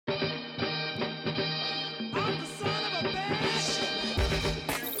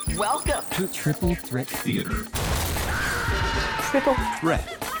Welcome to Triple Threat Theater. Triple Threat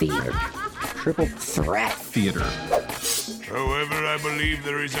Theater. Triple Threat Theater. However, I believe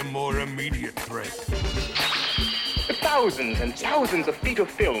there is a more immediate threat. Thousands and thousands of feet of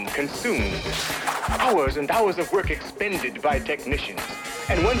film consumed. Hours and hours of work expended by technicians.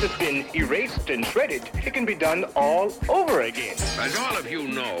 And once it's been erased and shredded, it can be done all over again. As all of you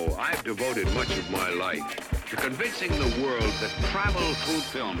know, I've devoted much of my life to convincing the world that travel through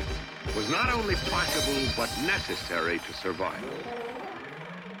film was not only possible, but necessary to survive.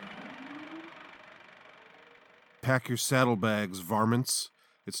 Pack your saddlebags, varmints.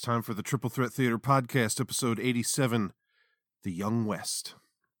 It's time for the Triple Threat Theater Podcast, episode 87, The Young West.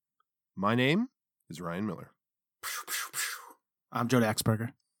 My name is Ryan Miller. I'm Joe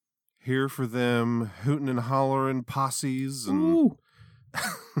Daxberger. Here for them hootin' and hollerin' posses and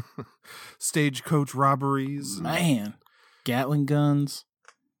stagecoach robberies. Man, Gatling guns,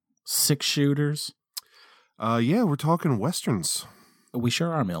 6-shooters. Yeah, we're talking westerns. We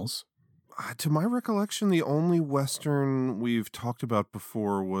sure are, Mills. To my recollection, the only western we've talked about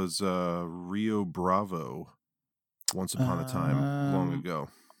before was Rio Bravo, Once Upon a Time, long ago.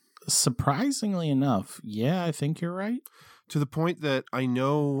 Surprisingly enough, yeah, I think you're right. To the point that I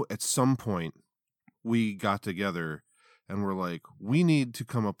know at some point we got together and were like, we need to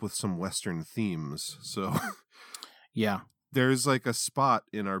come up with some Western themes. So yeah, there's like a spot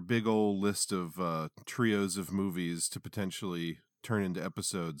in our big old list of trios of movies to potentially turn into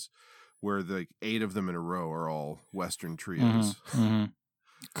episodes where like 8 of them in a row are all Western trios.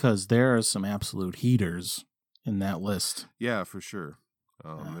 Because there are some absolute heaters in that list. Yeah, for sure.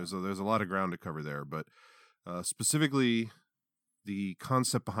 There's a lot of ground to cover there, but specifically the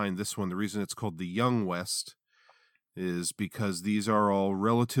concept behind this one, the reason it's called The Young West is because these are all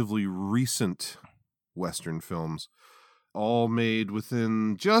relatively recent Western films, all made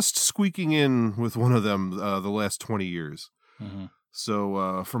within just squeaking in with one of them the last 20 years. Mm-hmm.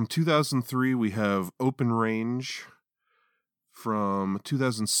 So from 2003, we have Open Range. From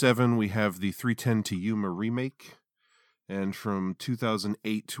 2007, we have the 3:10 to Yuma remake. And from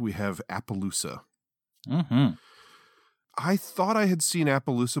 2008, we have Appaloosa. Mm-hmm. I thought I had seen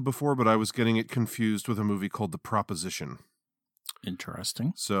Appaloosa before, but I was getting it confused with a movie called The Proposition.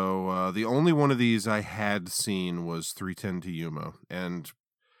 Interesting. So the only one of these I had seen was 3:10 to Yuma. And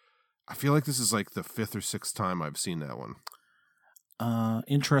I feel like this is like the 5th or 6th time I've seen that one.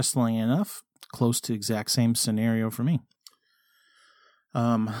 Interestingly enough, close to exact same scenario for me.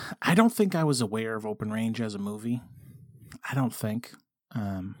 I don't think I was aware of Open Range as a movie. I don't think.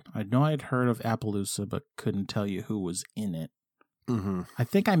 I know I'd heard of Appaloosa, but couldn't tell you who was in it. Mm-hmm. I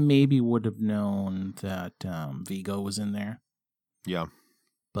think I maybe would have known that Vigo was in there. Yeah.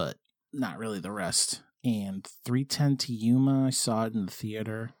 But not really the rest. And 3:10 to Yuma, I saw it in the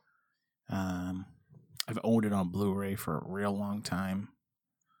theater. I've owned it on Blu-ray for a real long time.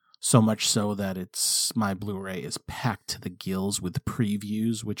 So much so that my Blu-ray is packed to the gills with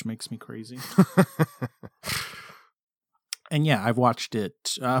previews, which makes me crazy. And yeah, I've watched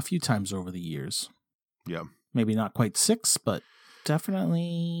it a few times over the years. Yeah. Maybe not quite 6, but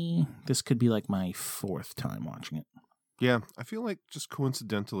definitely this could be like my 4th time watching it. Yeah, I feel like just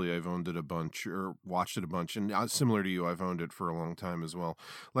coincidentally I've owned it a bunch or watched it a bunch. And similar to you, I've owned it for a long time as well.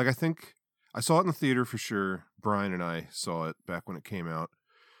 Like I think I saw it in the theater for sure. Brian and I saw it back when it came out.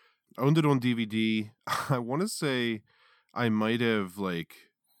 I owned it on DVD. I want to say I might have like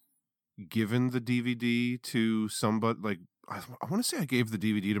given the DVD to somebody. Like I want to say I gave the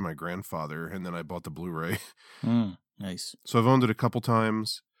DVD to my grandfather, and then I bought the Blu-ray. Nice. So I've owned it a couple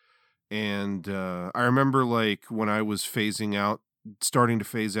times, and I remember like when I was starting to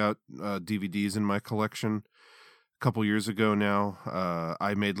phase out DVDs in my collection a couple years ago now.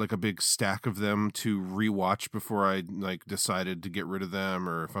 I made like a big stack of them to rewatch before I like decided to get rid of them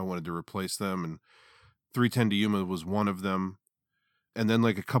or if I wanted to replace them. And 3:10 to Yuma was one of them. And then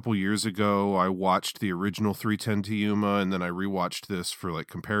like a couple years ago, I watched the original 3:10 to Yuma, and then I rewatched this for like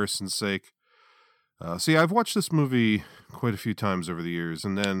comparison's sake. So yeah, I've watched this movie quite a few times over the years.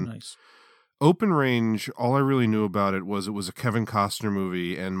 And then Nice. Open Range, all I really knew about it was a Kevin Costner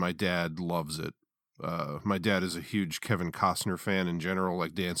movie, and my dad loves it. My dad is a huge Kevin Costner fan in general,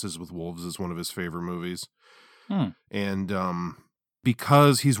 like Dances with Wolves is one of his favorite movies. And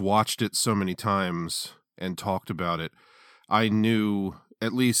because he's watched it so many times and talked about it, I knew,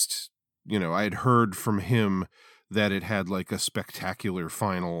 at least, I had heard from him that it had like a spectacular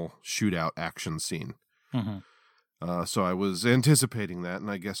final shootout action scene. Mm-hmm. So I was anticipating that,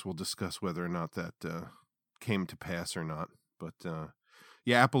 and I guess we'll discuss whether or not that came to pass or not. But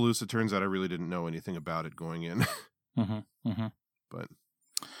yeah, Appaloosa, turns out I really didn't know anything about it going in. Mm-hmm. Mm-hmm. But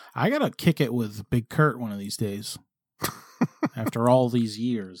I gotta kick it with Big Kurt one of these days. After all these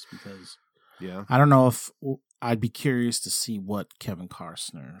years, because Yeah. I don't know if I'd be curious to see what Kevin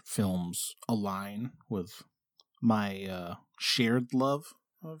Costner films align with my shared love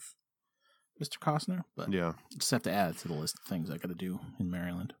of Mr. Costner, but Yeah. just have to add it to the list of things I got to do in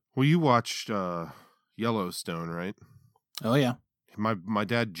Maryland. Well, you watched Yellowstone, right? Oh yeah. My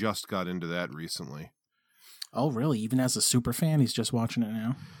dad just got into that recently. Oh really? Even as a super fan, he's just watching it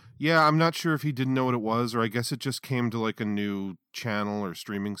now. Yeah, I'm not sure if he didn't know what it was, or I guess it just came to like a new channel or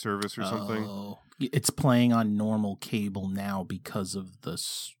streaming service or something. Oh, it's playing on normal cable now because of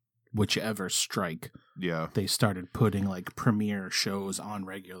this whichever strike. Yeah. They started putting like premiere shows on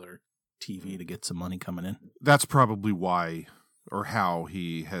regular TV to get some money coming in. That's probably why or how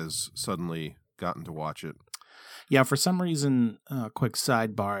he has suddenly gotten to watch it. Yeah, for some reason, quick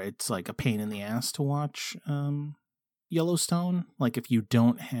sidebar, it's like a pain in the ass to watch Yellowstone. Like if you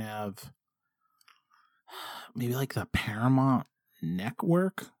don't have maybe like the Paramount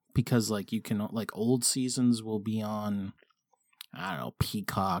Network, because like you can like old seasons will be on, I don't know,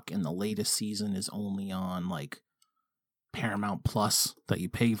 Peacock, and the latest season is only on like Paramount Plus that you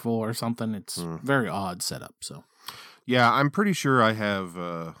pay for or something. It's very odd setup. So yeah, I'm pretty sure I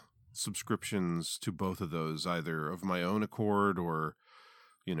have subscriptions to both of those, either of my own accord or,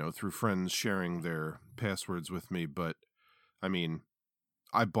 you know, through friends sharing their passwords with me. But I mean,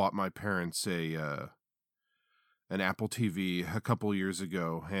 I bought my parents an Apple TV a couple years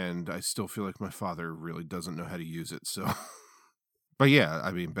ago, and I still feel like my father really doesn't know how to use it. So, but yeah,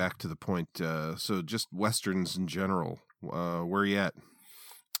 I mean, back to the point. So just Westerns in general, where are you at?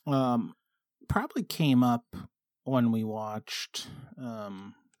 probably came up when we watched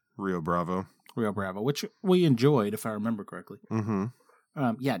Rio Bravo, which we enjoyed, if I remember correctly.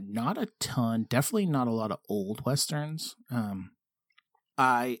 Mm-hmm. Yeah, not a ton. Definitely not a lot of old Westerns.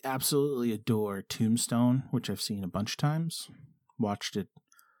 I absolutely adore Tombstone, which I've seen a bunch of times. Watched it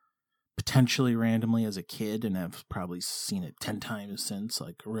potentially randomly as a kid, and I've probably seen it 10 times since.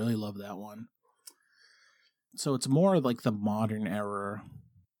 Like, really love that one. So it's more like the modern era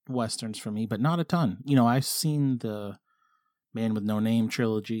Westerns for me, but not a ton. You know, I've seen the Man with No Name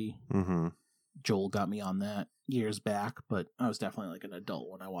trilogy. Mm-hmm. Joel got me on that years back, but I was definitely like an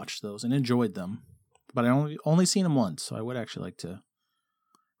adult when I watched those and enjoyed them. But I only seen them once, so I would actually like to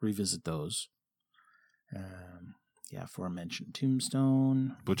revisit those. Yeah, aforementioned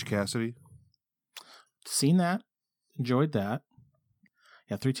Tombstone. Butch Cassidy. Seen that. Enjoyed that.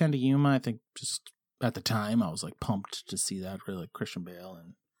 Yeah, 3:10 to Yuma, I think just at the time I was like pumped to see that. Really like Christian Bale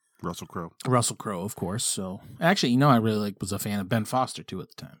and Russell Crowe. Russell Crowe, of course. So actually, you know, I really was a fan of Ben Foster too at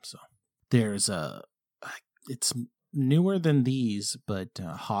the time. So there's it's newer than these, but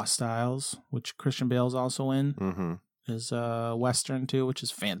Hostiles, which Christian Bale's also in, Mm-hmm. is Western too, which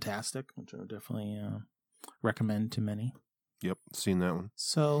is fantastic, which I would definitely recommend to many. Yep, seen that one.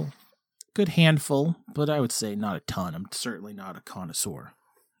 So good handful, but I would say not a ton. I'm certainly not a connoisseur.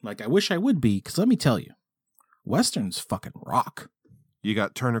 Like I wish I would be, because let me tell you, Westerns fucking rock. You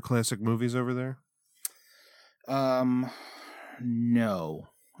got Turner Classic Movies over there? No.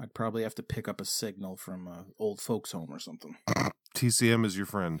 I'd probably have to pick up a signal from an old folks home or something. TCM is your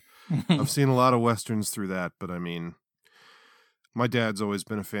friend. I've seen a lot of Westerns through that, but I mean, my dad's always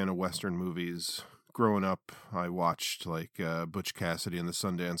been a fan of Western movies. Growing up, I watched like Butch Cassidy and the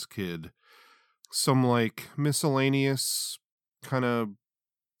Sundance Kid. Some like miscellaneous kind of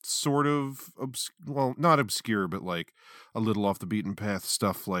sort of, well, not obscure, but like a little off the beaten path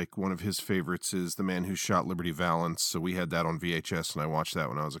stuff. Like one of his favorites is The Man Who Shot Liberty Valance. So we had that on VHS and I watched that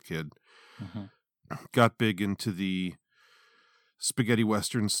when I was a kid. Mm-hmm. Got big into the spaghetti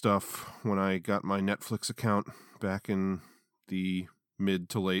Western stuff when I got my Netflix account back in the mid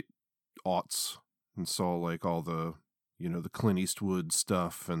to late aughts and saw like all the, you know, the Clint Eastwood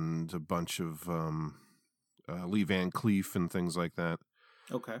stuff and a bunch of Lee Van Cleef and things like that.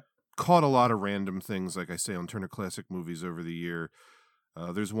 Okay. Caught a lot of random things, like I say, on Turner Classic Movies over the year.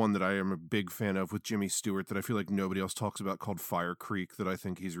 There's one that I am a big fan of with Jimmy Stewart that I feel like nobody else talks about called Fire Creek that I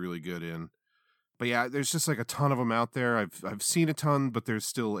think he's really good in. But yeah, there's just like a ton of them out there. I've seen a ton, but there's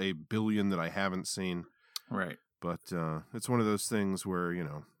still a billion that I haven't seen. Right. But it's one of those things where, you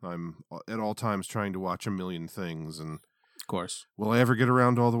know, I'm at all times trying to watch a million things. And of course. Will I ever get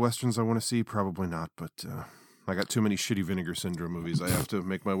around to all the Westerns I want to see? Probably not, but I got too many shitty Vinegar Syndrome movies I have to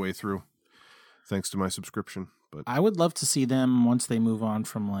make my way through, thanks to my subscription. But I would love to see them once they move on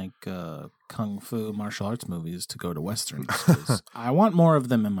from like kung fu martial arts movies to go to Westerns. 'Cause I want more of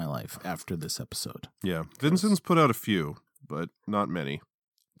them in my life after this episode. Yeah, Vincent's put out a few, but not many.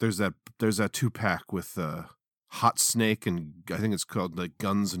 There's that 2-pack with Hot Snake, and I think it's called like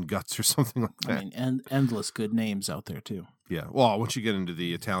Guns and Guts or something like that. I mean, and endless good names out there too. Yeah. Well, once you get into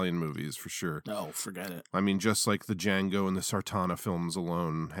the Italian movies, for sure. No, forget it. I mean, just like the Django and the Sartana films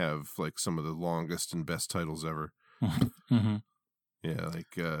alone have like some of the longest and best titles ever. Mm-hmm. Yeah,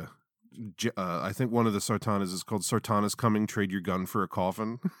 like I think one of the Sartanas is called Sartana's Coming, Trade Your Gun for a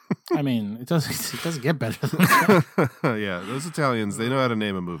Coffin. I mean, it doesn't get better than that. Yeah, those Italians, they know how to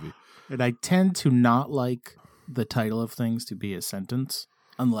name a movie. And I tend to not like the title of things to be a sentence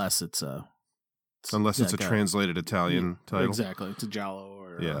unless it's a translated Italian title. Exactly. It's a giallo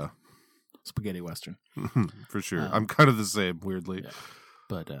or spaghetti western. For sure. I'm kind of the same, weirdly. Yeah.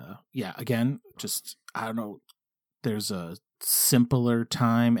 But again, just I don't know. There's a simpler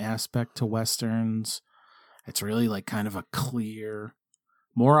time aspect to westerns. It's really like kind of a clear,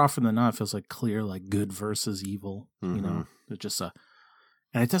 more often than not, it feels like clear, like good versus evil. Mm-hmm. You know, it's just and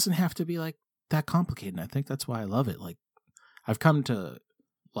it doesn't have to be like that complicated. And I think that's why I love it. Like I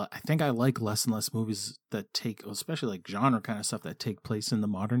think I like less and less movies that take, especially like genre kind of stuff that take place in the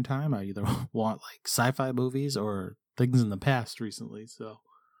modern time. I either want like sci-fi movies or things in the past recently. So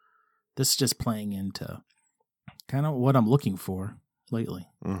this is just playing into kind of what I'm looking for lately.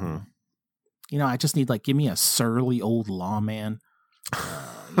 Mm-hmm. You know, I just need give me a surly old lawman,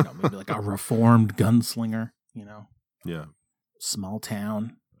 maybe like a reformed gunslinger, Yeah. Small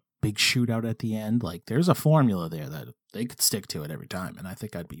town, big shootout at the end. Like there's a formula there that they could stick to it every time. And I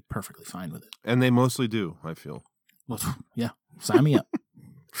think I'd be perfectly fine with it. And they mostly do, I feel. Well, yeah. Sign me up.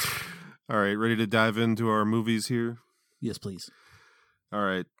 All right. Ready to dive into our movies here? Yes, please. All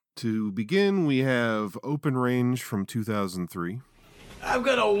right. To begin, we have Open Range from 2003. I've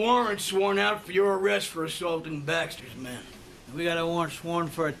got a warrant sworn out for your arrest for assaulting Baxter's men. We got a warrant sworn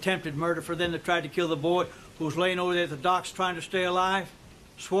for attempted murder for them that tried to kill the boy who's laying over there at the docks trying to stay alive.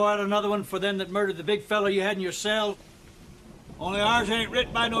 Swore out another one for them that murdered the big fella you had in your cell. Only ours ain't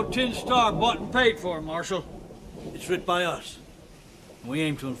writ by no tin star bought and paid for, Marshal. It's writ by us. And we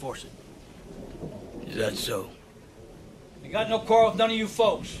aim to enforce it. Is that so? We got no quarrel with none of you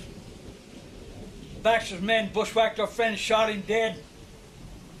folks. Baxter's men bushwhacked our friend, shot him dead.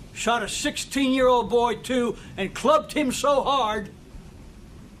 Shot a 16-year-old boy, too, and clubbed him so hard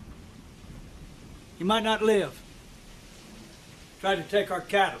he might not live. Tried to take our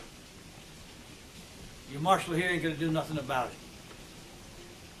cattle. Your marshal here ain't gonna do nothing about it.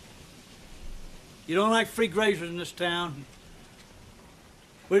 You don't like free grazers in this town.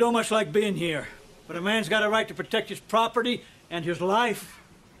 We don't much like being here. But a man's got a right to protect his property and his life.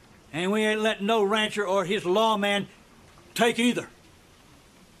 And we ain't letting no rancher or his lawman take either.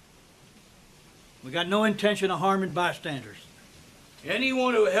 We got no intention of harming bystanders.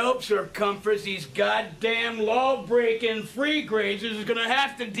 Anyone who helps or comforts these goddamn law-breaking free grazers is gonna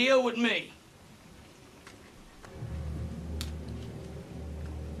have to deal with me.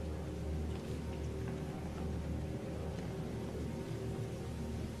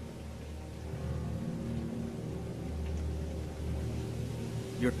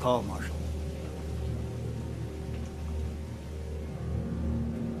 Your call, Marshal.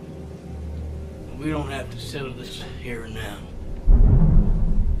 We don't have to settle this here and now.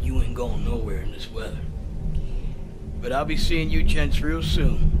 You ain't going nowhere in this weather. But I'll be seeing you gents real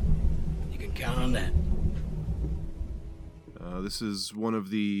soon. You can count on that. This is one of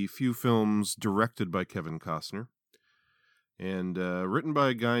the few films directed by Kevin Costner. And written by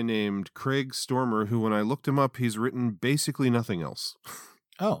a guy named Craig Stormer, who, when I looked him up, he's written basically nothing else.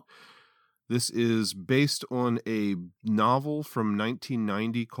 Oh. This is based on a novel from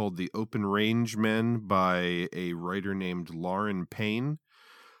 1990 called The Open Range Men by a writer named Lauren Payne.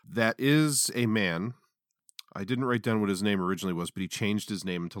 That is a man. I didn't write down what his name originally was, but he changed his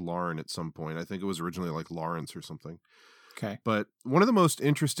name to Lauren at some point. I think it was originally like Lawrence or something. Okay. But one of the most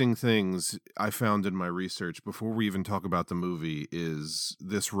interesting things I found in my research before we even talk about the movie is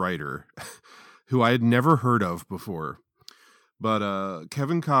this writer who I had never heard of before. But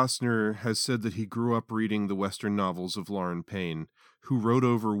Kevin Costner has said that he grew up reading the Western novels of Lauren Payne, who wrote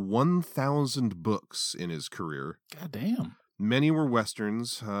over 1,000 books in his career. God damn. Many were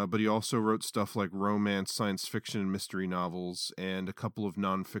Westerns, but he also wrote stuff like romance, science fiction, and mystery novels, and a couple of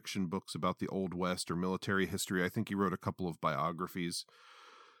nonfiction books about the Old West or military history. I think he wrote a couple of biographies.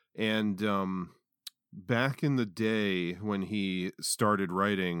 And back in the day when he started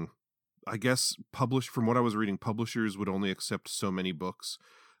writing, I guess from what I was reading, publishers would only accept so many books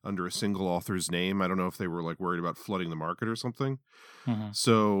under a single author's name. I don't know if they were like worried about flooding the market or something. Mm-hmm.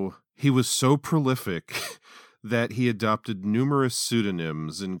 So he was so prolific that he adopted numerous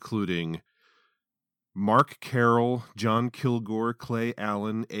pseudonyms, including Mark Carroll, John Kilgore, Clay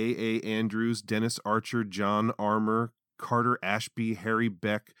Allen, A. Andrews, Dennis Archer, John Armour, Carter Ashby, Harry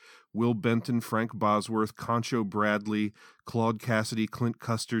Beck, Will Benton, Frank Bosworth, Concho Bradley, Claude Cassidy, Clint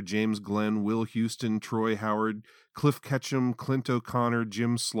Custer, James Glenn, Will Houston, Troy Howard, Cliff Ketchum, Clint O'Connor,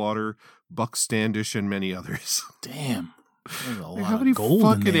 Jim Slaughter, Buck Standish, and many others. Damn. There's a lot How of many gold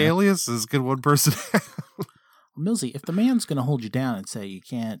fucking in there. aliases can one person have? Millsy, if the man's going to hold you down and say you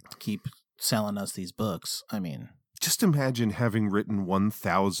can't keep selling us these books, I mean... Just imagine having written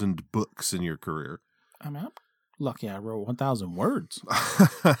 1,000 books in your career. I'm lucky I wrote 1,000 words.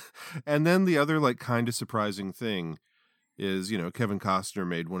 And then the other, like, kind of surprising thing is, you know, Kevin Costner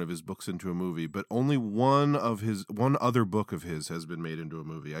made one of his books into a movie, but only one other book of his has been made into a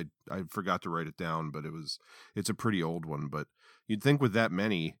movie. I forgot to write it down, but it's a pretty old one. But you'd think with that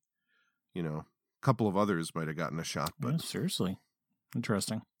many, you know, a couple of others might have gotten a shot. But Yeah, seriously.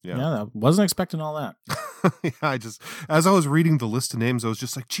 Interesting. Yeah. I wasn't expecting all that. Yeah, as I was reading the list of names, I was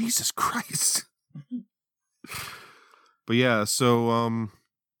just like, Jesus Christ. But yeah, so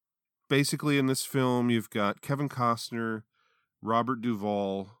basically in this film, you've got Kevin Costner, Robert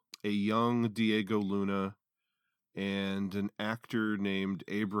Duvall, a young Diego Luna, and an actor named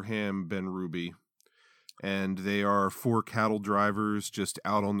Abraham Benrubi. And they are 4 cattle drivers just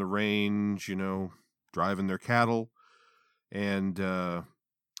out on the range, you know, driving their cattle. And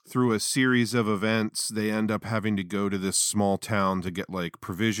through a series of events, they end up having to go to this small town to get, like,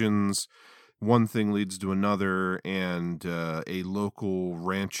 provisions. One thing leads to another, and a local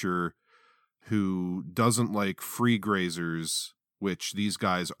rancher who doesn't like free grazers, which these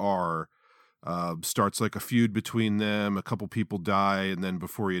guys are, starts like a feud between them. A couple people die, and then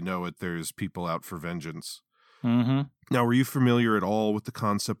before you know it, there's people out for vengeance. Mm-hmm. Now, were you familiar at all with the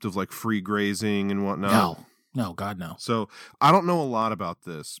concept of like free grazing and whatnot? No, God, no. So I don't know a lot about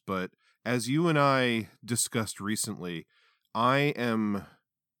this, but as you and I discussed recently, I'm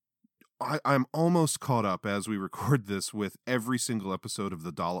almost caught up as we record this with every single episode of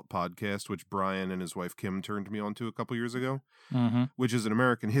the Dollop podcast, which Brian and his wife Kim turned me on to a couple years ago, which is an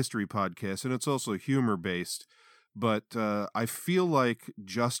American history podcast, and it's also humor-based. But I feel like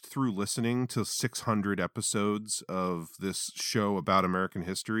just through listening to 600 episodes of this show about American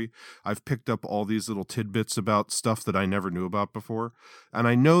history, I've picked up all these little tidbits about stuff that I never knew about before. And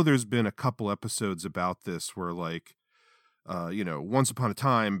I know there's been a couple episodes about this where, like, you know, once upon a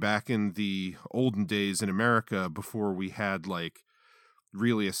time back in the olden days in America, before we had like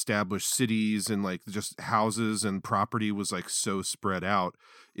really established cities and like just houses and property was like so spread out,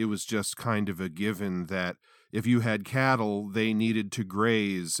 it was just kind of a given that if you had cattle, they needed to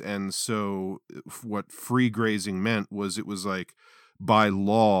graze. And so what free grazing meant was it was like by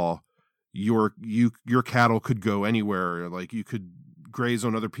law, your cattle could go anywhere. Like you could graze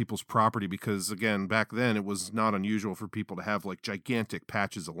on other people's property because, again, back then it was not unusual for people to have like gigantic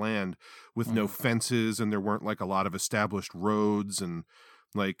patches of land with no fences, and there weren't like a lot of established roads, and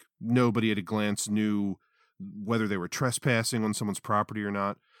like nobody at a glance knew whether they were trespassing on someone's property or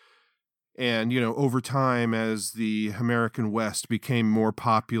not. And, you know, over time, as the American West became more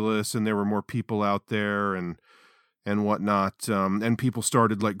populous and there were more people out there and whatnot, and people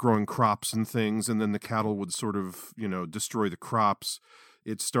started like growing crops and things, and then the cattle would sort of, you know, destroy the crops.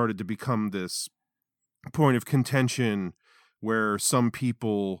 It started to become this point of contention where some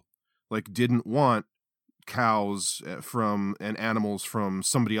people like didn't want cows from and animals from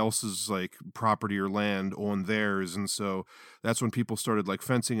somebody else's like property or land on theirs, and so that's when people started like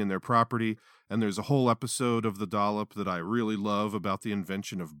fencing in their property. And there's a whole episode of the Dollop that I really love about the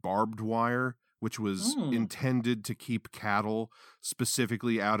invention of barbed wire, which was intended to keep cattle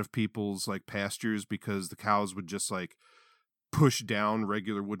specifically out of people's like pastures, because the cows would just like push down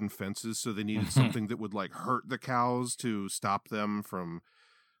regular wooden fences, so they needed something that would like hurt the cows to stop them from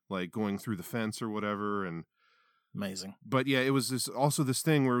like going through the fence or whatever. And amazing. But yeah, it was this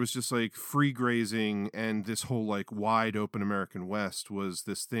thing where it was just like free grazing, and this whole like wide open American West was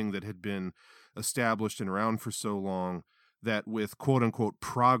this thing that had been established and around for so long that with quote unquote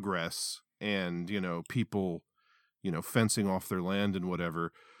progress and, you know, people, you know, fencing off their land and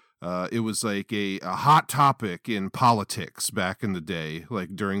whatever, it was like a hot topic in politics back in the day,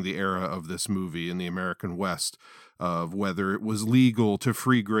 like during the era of this movie in the American West, of whether it was legal to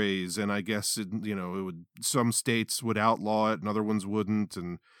free graze. And I guess, you know, some states would outlaw it and other ones wouldn't.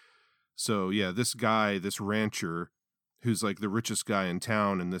 And so, yeah, this guy, this rancher, who's like the richest guy in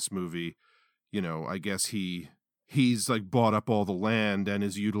town in this movie, you know, I guess he's like bought up all the land and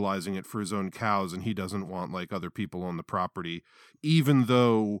is utilizing it for his own cows, and he doesn't want like other people on the property, even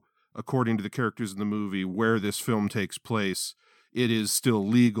though, according to the characters in the movie, where this film takes place it is still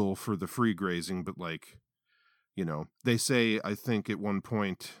legal for the free grazing, but like, you know, they say, I think at one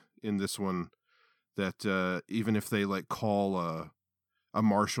point in this one that even if they like call a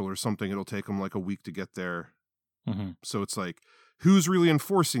marshal or something, it'll take them like a week to get there. Mm-hmm. So it's like, who's really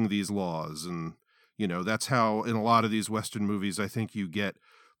enforcing these laws? And, you know, that's how in a lot of these Western movies, I think you get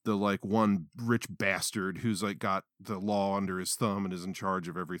the like one rich bastard who's like got the law under his thumb and is in charge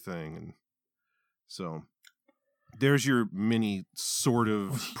of everything. And so there's your mini sort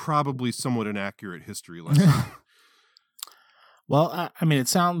of probably somewhat inaccurate history lesson. Well, I mean, it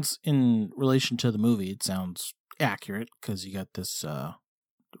sounds, in relation to the movie, it sounds accurate because you got this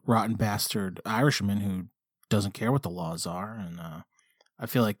rotten bastard Irishman who doesn't care what the laws are. And I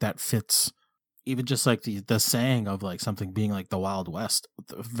feel like that fits even just like the saying of like something being like the Wild West.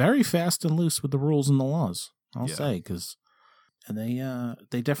 Very fast and loose with the rules and the laws, I'll say. And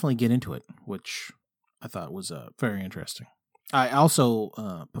they definitely get into it, which I thought was very interesting. I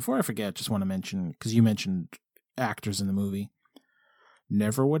also, before I forget, just want to mention, because you mentioned actors in the movie,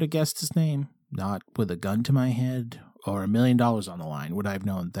 never would have guessed his name. Not with a gun to my head or $1 million on the line would I have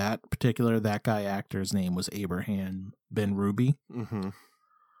known that guy actor's name was Abraham Ben-Ruby. Mm-hmm.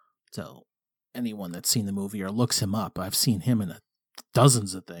 So anyone that's seen the movie or looks him up, I've seen him in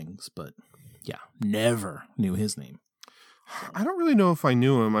dozens of things, but yeah, never knew his name. I don't really know if I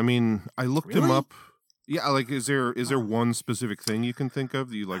knew him. I mean, I looked him Really? up. Yeah, like is there one specific thing you can think of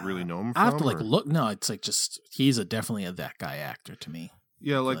that you like really know him from? I have to like or? look. No, it's like just he's definitely a that guy actor to me.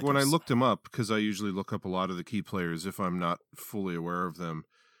 Yeah, like like when I it's- looked him up, because I usually look up a lot of the key players if I'm not fully aware of them.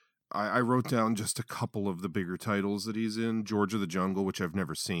 I wrote down just a couple of the bigger titles that he's in. George of the Jungle, which I've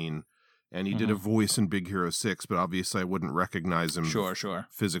never seen. And he did a voice in Big Hero 6, but obviously I wouldn't recognize him Sure.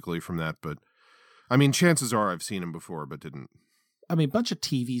 physically from that. But, I mean, chances are I've seen him before, but didn't. I mean, bunch of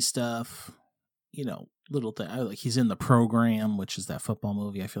TV stuff, you know, little thing. Like he's in The Program, which is that football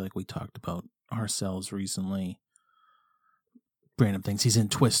movie I feel like we talked about ourselves recently. Random things. He's in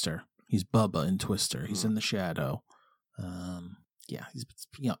Twister. He's Bubba in Twister. He's in The Shadow. Yeah, he's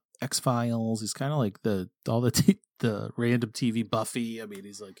X-Files. He's kind of like the random TV Buffy. I mean,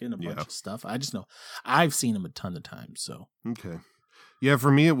 he's like in a bunch of stuff. I just know I've seen him a ton of times. So Okay. Yeah,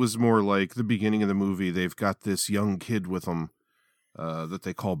 for me, it was more like the beginning of the movie. They've got this young kid with them that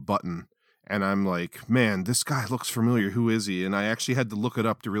they call Button. And I'm like, man, this guy looks familiar. Who is he? And I actually had to look it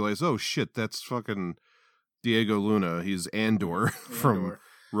up to realize, oh, shit, that's fucking Diego Luna. He's Andor from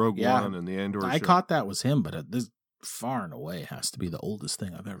Rogue One and the Andor I show. caught that was him, but this far and away has to be the oldest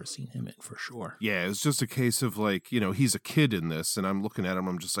thing I've ever seen him in for sure. Yeah, it's just a case of like, you know, he's a kid in this, and I'm looking at him,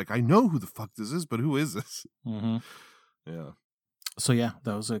 I'm just like, I know who the fuck this is, but who is this? Mm-hmm. Yeah. So yeah,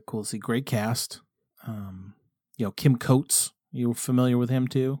 that was a cool to see. Great cast. You know, Kim Coates. You were familiar with him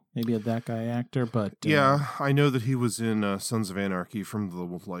too? Maybe a that guy actor, but yeah, I know that he was in Sons of Anarchy from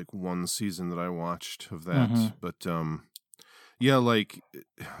the like one season that I watched of that. Mm-hmm. But yeah, like,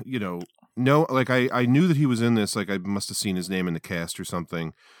 you know, no, like I knew that he was in this. Like I must have seen his name in the cast or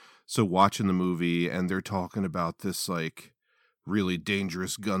something. So watching the movie, and they're talking about this like really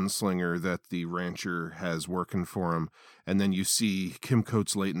dangerous gunslinger that the rancher has working for him. And then you see Kim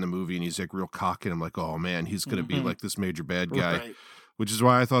Coates late in the movie, and he's like real cocky. And I'm like, oh man, he's going to be like this major bad guy, Right. which is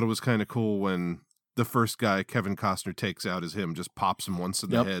why I thought it was kind of cool when the first guy Kevin Costner takes out is him, just pops him once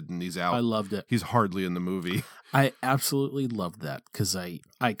in the head, and he's out. I loved it. He's hardly in the movie. I absolutely loved that because I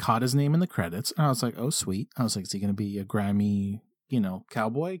caught his name in the credits, and I was like, oh sweet. I was like, is he going to be a grimy, you know,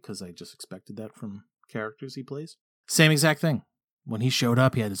 cowboy? Because I just expected that from characters he plays. Same exact thing. When he showed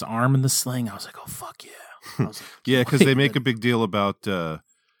up, he had his arm in the sling. I was like, oh fuck yeah. I was like, Yeah, because they make a big deal about the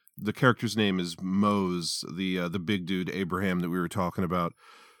character's name is Mose, the big dude Abraham that we were talking about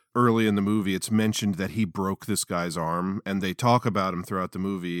early in the movie. It's mentioned that he broke this guy's arm, and they talk about him throughout the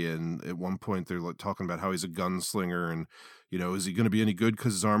movie. And at one point, they're like talking about how he's a gunslinger, and you know, is he going to be any good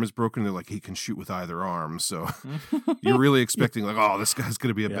because his arm is broken? They're like, he can shoot with either arm. So you're really expecting like, oh, this guy's going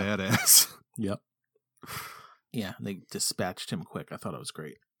to be a badass. Yep. Yeah, they dispatched him quick. I thought it was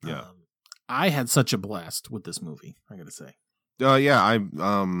great. Yeah. I had such a blast with this movie, I gotta say. Yeah, I you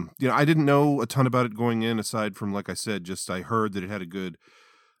know, I didn't know a ton about it going in, aside from, like I said, just I heard that it had a good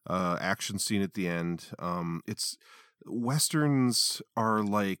action scene at the end. It's Westerns are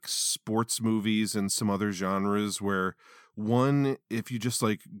like sports movies and some other genres where one, if you just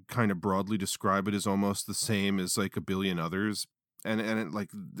like kind of broadly describe it, is almost the same as like a billion others. And it,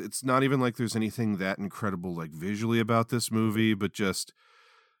 like, it's not even like there's anything that incredible like visually about this movie, but just,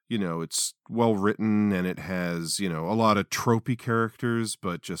 you know, it's well written, and it has, you know, a lot of tropey characters,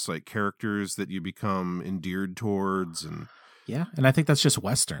 but just like characters that you become endeared towards. And Yeah, and I think that's just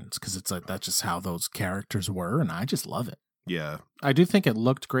Westerns, because it's like that's just how those characters were, and I just love it. Yeah. I do think it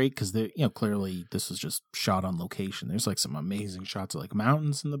looked great because clearly this was just shot on location. There's like some amazing shots of like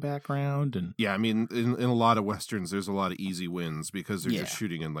mountains in the background, and Yeah, I mean, in a lot of westerns, there's a lot of easy wins because they're just Yeah.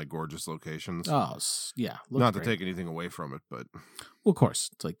 shooting in like gorgeous locations. yeah, looked Not great. to take anything away from it, but Well, of course,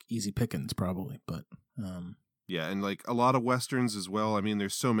 it's like easy pickings probably, but yeah, and like a lot of westerns as well. I mean,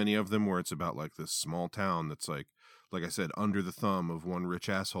 there's so many of them where it's about like this small town that's like I said, under the thumb of one rich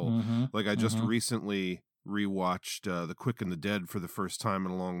asshole. mhm, Like I just mhm. recently rewatched The Quick and the Dead for the first time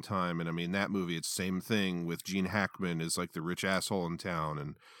in a long time, and I mean that movie, it's same thing with Gene Hackman is like the rich asshole in town,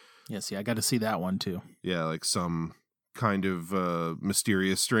 and Yeah, see, I got to see that one too. yeah, like some kind of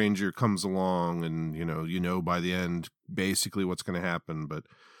mysterious stranger comes along, and you know by the end basically what's going to happen. But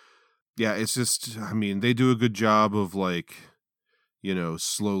yeah, it's just, I mean, they do a good job of like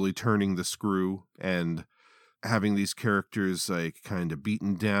slowly turning the screw and having these characters like kind of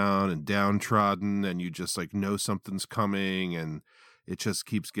beaten down and downtrodden, and you just like know something's coming, and it just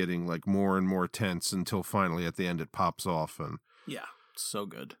keeps getting like more and more tense until finally at the end it pops off. And Yeah, so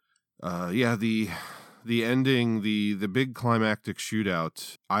good. yeah, the ending, the big climactic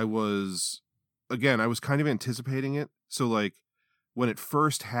shootout, I was kind of anticipating it. So like when it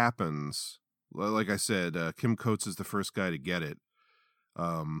first happens, like I said, Kim Coates is the first guy to get it.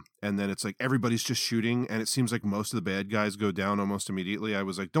 And then it's like everybody's just shooting, and it seems like most of the bad guys go down almost immediately. I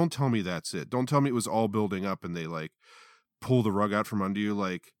was like, don't tell me that's it. Don't tell me it was all building up and they like pull the rug out from under you.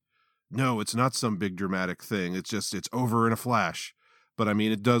 Like, no, it's not some big dramatic thing. It's just, it's over in a flash. But I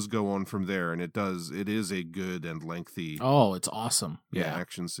mean, it does go on from there, and it is a good and lengthy Oh, it's awesome.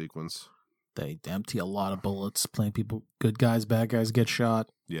 action sequence. They empty a lot of bullets, playing people, good guys, bad guys get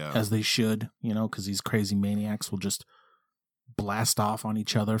shot, Yeah. as they should, because these crazy maniacs will just blast off on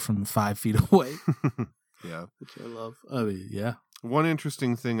each other from 5 feet away, Yeah. which I love. I mean, yeah. One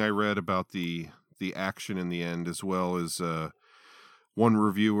interesting thing I read about the action in the end, as well as one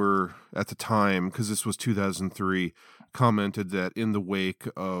reviewer at the time, because this was 2003, commented that in the wake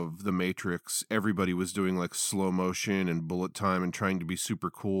of The Matrix, everybody was doing like slow motion and bullet time and trying to be super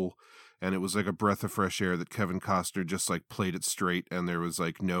cool. And it was like a breath of fresh air that Kevin Costner just like played it straight, and there was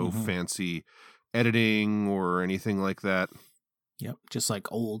like no fancy editing or anything like that. Yep. Just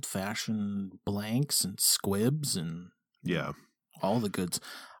like old fashioned blanks and squibs and Yeah. all the goods.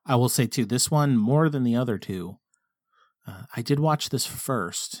 I will say too, this one more than the other two. I did watch this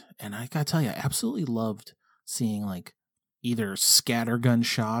first, and I gotta tell you, I absolutely loved seeing like either scattergun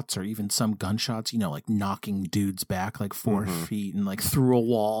shots or even some gunshots, like knocking dudes back like 4 feet and like through a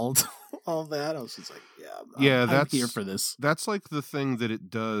wall. All that. I was just like, I'm that's here for this. That's like the thing that it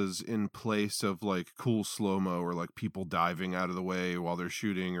does in place of like cool slow-mo or like people diving out of the way while they're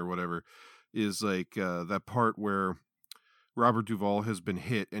shooting or whatever, is like that part where Robert Duvall has been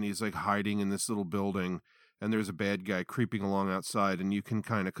hit and he's like hiding in this little building, and there's a bad guy creeping along outside, and you can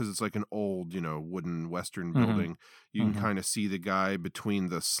kind of, because it's like an old, wooden Western building, you can kind of see the guy between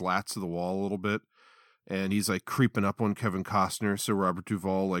the slats of the wall a little bit, and he's like creeping up on Kevin Costner. So Robert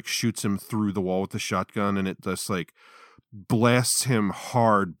Duvall like shoots him through the wall with the shotgun, and it just like blasts him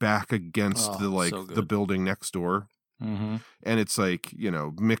hard back against the building next door. Mm-hmm. And it's like,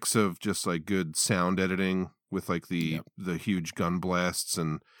 mix of just like good sound editing with like the huge gun blasts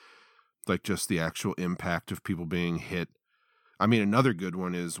and like just the actual impact of people being hit. I mean, another good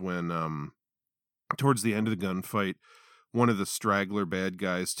one is when towards the end of the gunfight, one of the straggler bad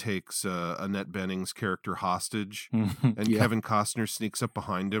guys takes Annette Bening's character hostage, and Kevin Costner sneaks up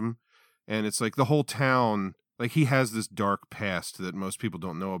behind him, and it's like the whole town, like he has this dark past that most people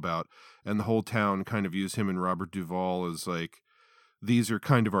don't know about, and the whole town kind of views him and Robert Duvall as like, these are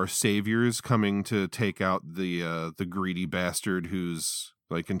kind of our saviors coming to take out the greedy bastard who's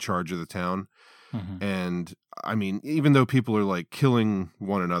like in charge of the town. And I mean, even though people are like killing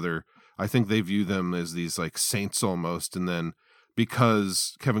one another, I think they view them as these like saints almost. And then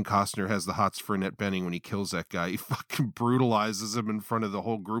because Kevin Costner has the hots for Annette Bening, when he kills that guy, he fucking brutalizes him in front of the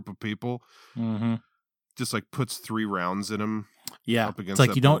whole group of people. Just like puts 3 rounds in him. Yeah. Up against it's like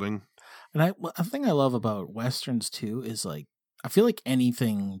that you building. And a thing I love about Westerns too is like, I feel like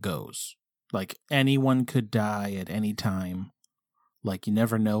anything goes. Like anyone could die at any time. Like you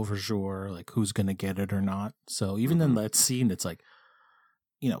never know for sure, like who's going to get it or not. So even in that scene, it's like,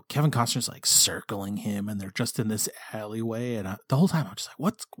 Kevin Costner's like circling him, and they're just in this alleyway, and the whole time I'm just like,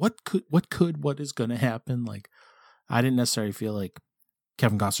 what is going to happen? Like, I didn't necessarily feel like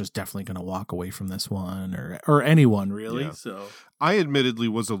Kevin Costner's definitely going to walk away from this one, or anyone really. Yeah. So I admittedly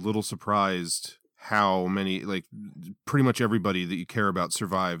was a little surprised how many, like pretty much everybody that you care about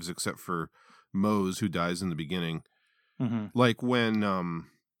survives except for Mose, who dies in the beginning. Like when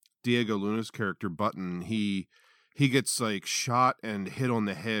Diego Luna's character Button, he he gets like shot and hit on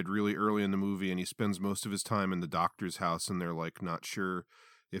the head really early in the movie, and he spends most of his time in the doctor's house, and they're like not sure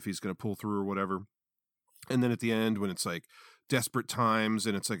if he's going to pull through or whatever. And then at the end, when it's like desperate times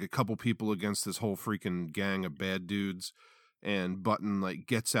and it's like a couple people against this whole freaking gang of bad dudes, and Button like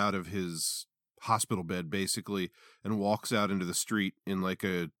gets out of his hospital bed basically and walks out into the street in like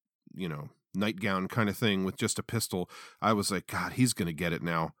a, you know, nightgown kind of thing with just a pistol. I was like, God, he's going to get it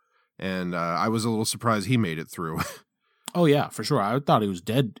now. And I was a little surprised he made it through. Oh, yeah, for sure. I thought he was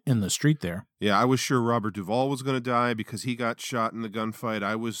dead in the street there. Yeah, I was sure Robert Duvall was going to die because he got shot in the gunfight.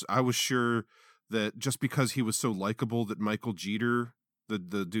 I was sure that just because he was so likable that Michael Jeter, the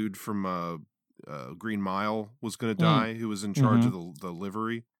dude from Green Mile, was going to die, who was in charge of the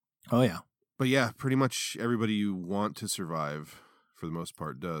livery. Oh, yeah. But yeah, pretty much everybody you want to survive, for the most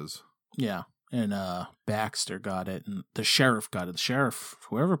part, does. Yeah. And Baxter got it, and the sheriff got it. The sheriff,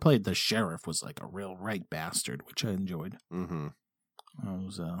 whoever played the sheriff, was like a real right bastard, which I enjoyed. Mm-hmm. I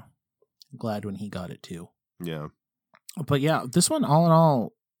was glad when he got it too. Yeah. But yeah, this one, all in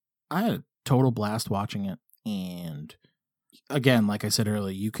all, I had a total blast watching it. And again, like I said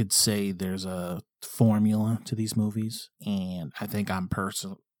earlier, you could say there's a formula to these movies, and I think I'm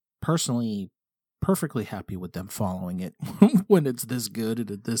personally perfectly happy with them following it when it's this good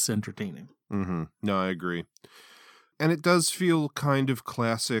and this entertaining. Mm-hmm. No, I agree. And it does feel kind of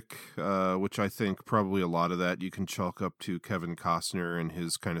classic, which I think probably a lot of that you can chalk up to Kevin Costner and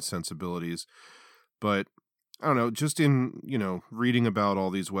his kind of sensibilities. But I don't know, just in, you know, reading about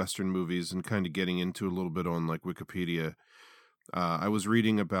all these Western movies and kind of getting into a little bit on like Wikipedia, I was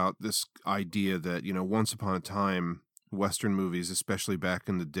reading about this idea that, you know, once upon a time, Western movies, especially back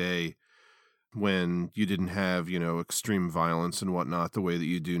in the day, when you didn't have, you know, extreme violence and whatnot the way that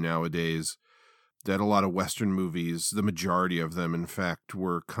you do nowadays, that a lot of Western movies, the majority of them, in fact,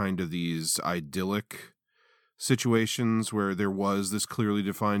 were kind of these idyllic situations where there was this clearly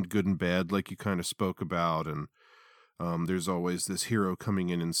defined good and bad, like you kind of spoke about, and there's always this hero coming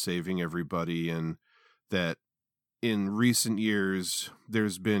in and saving everybody, and that in recent years,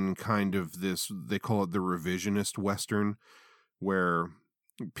 there's been kind of this, they call it the revisionist Western, where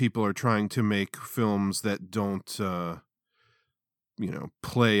people are trying to make films that don't, you know,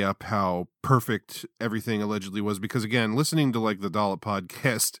 play up how perfect everything allegedly was. Because again, listening to like the Dollop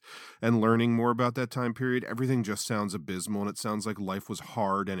podcast and learning more about that time period, everything just sounds abysmal, and it sounds like life was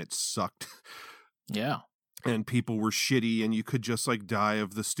hard and it sucked. Yeah. And people were shitty, and you could just like die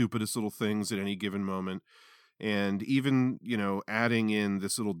of the stupidest little things at any given moment. And even, you know, adding in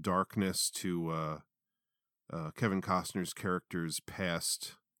this little darkness to Kevin Costner's character's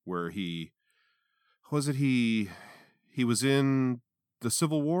past, where he was in the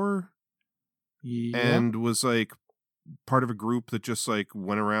Civil War, and was like part of a group that just like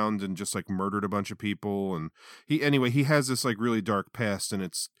went around and just like murdered a bunch of people, and he has this like really dark past, and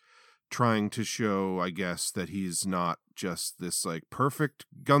it's trying to show, I guess, that he's not just this like perfect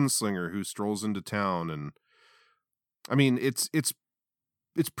gunslinger who strolls into town. And I mean, it's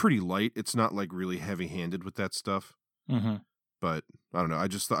pretty light. It's not like really heavy-handed with that stuff. Mm-hmm. But I don't know. I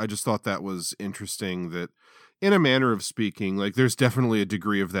just thought that was interesting, that in a manner of speaking, like there's definitely a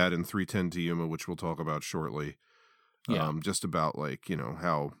degree of that in 3:10 to Yuma, which we'll talk about shortly. Yeah. Just about like, you know,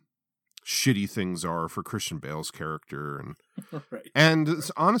 how shitty things are for Christian Bale's character. And Right. and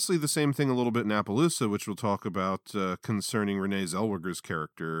it's honestly the same thing a little bit in Appaloosa, which we'll talk about concerning Renee Zellweger's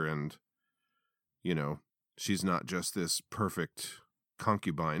character. And, you know, she's not just this perfect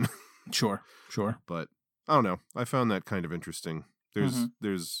concubine. Sure. But I don't know. I found that kind of interesting.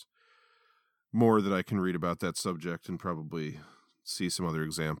 There's more that I can read about that subject and probably see some other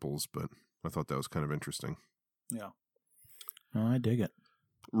examples, but I thought that was kind of interesting. Yeah. Oh, I dig it.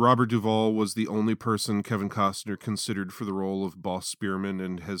 Robert Duvall was the only person Kevin Costner considered for the role of Boss Spearman,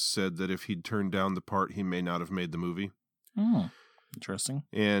 and has said that if he'd turned down the part, he may not have made the movie. Oh, interesting.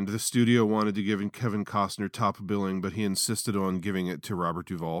 And the studio wanted to give Kevin Costner top billing, but he insisted on giving it to Robert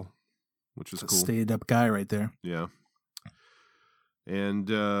Duvall, which is cool. Stayed up guy right there. Yeah. And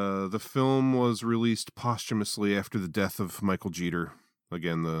the film was released posthumously after the death of Michael Jeter.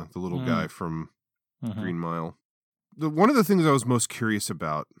 Again, the little guy from Green Mile. One of the things I was most curious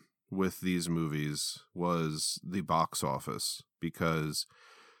about with these movies was the box office, because,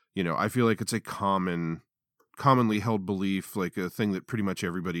 you know, I feel like it's a commonly held belief, like a thing that pretty much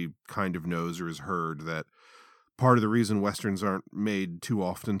everybody kind of knows or has heard, that part of the reason Westerns aren't made too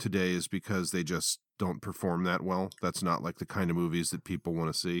often today is because they just don't perform that well. That's not like the kind of movies that people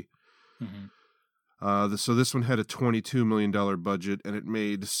want to see. Mm-hmm. So this one had a $22 million budget, and it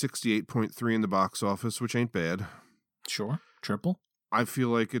made $68.3 in the box office, which ain't bad. Sure. Triple. I feel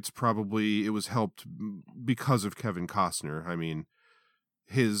like it was helped because of Kevin Costner. I mean,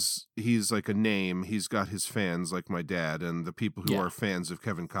 he's like a name. He's got his fans like my dad, and the people who are fans of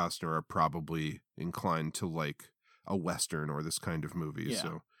Kevin Costner are probably inclined to like a Western or this kind of movie. Yeah.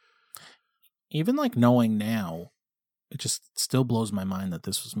 So even like knowing now, it just still blows my mind that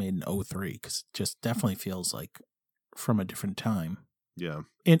this was made in 2003, because it just definitely feels like from a different time. Yeah.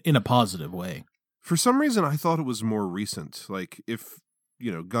 In a positive way. For some reason, I thought it was more recent. Like, if,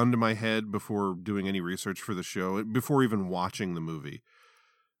 gun to my head before doing any research for the show, before even watching the movie,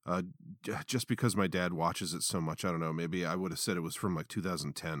 just because my dad watches it so much, I don't know, maybe I would have said it was from like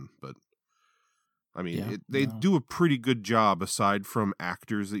 2010, but I mean, they do a pretty good job, aside from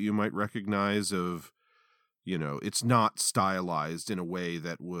actors that you might recognize, of, it's not stylized in a way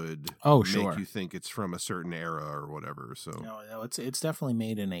that would make you think it's from a certain era or whatever. So no, it's definitely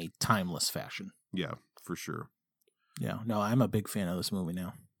made in a timeless fashion. Yeah, for sure. Yeah, no, I'm a big fan of this movie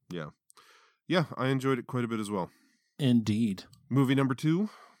now. Yeah, I enjoyed it quite a bit as well. Indeed. Movie number 2.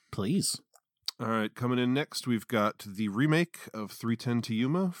 Please. All right, coming in next, we've got the remake of 3:10 to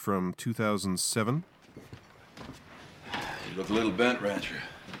Yuma from 2007. You look a little bent, Rancher.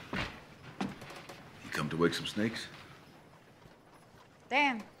 You come to wake some snakes?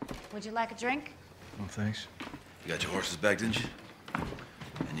 Dan, would you like a drink? No, thanks. You got your horses back, didn't you?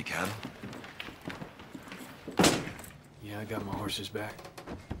 And your cattle? Yeah, I got my horses back.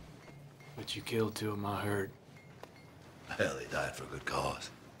 But you killed 2 of my herd. Hell, they died for a good cause.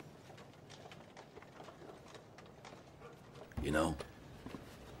 You know,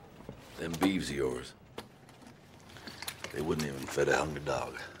 them beeves of yours, they wouldn't even feed a hungry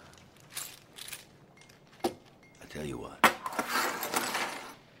dog. I tell you what,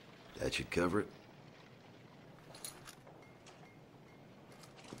 that should cover it.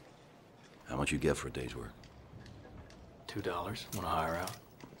 How much you get for a day's work? $2. Want to hire out?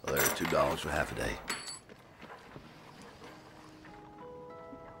 Well, there's $2 for half a day.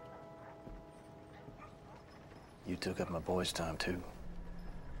 You took up my boy's time, too.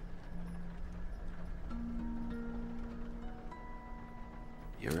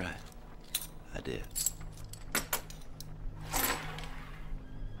 You're right. I did.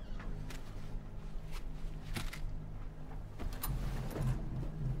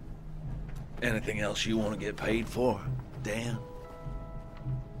 Anything else you want to get paid for, Dan?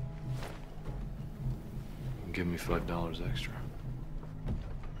 Give me $5 extra.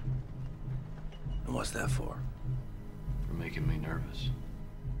 And what's that for? For making me nervous.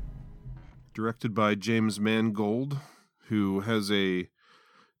 Directed by James Mangold, who has a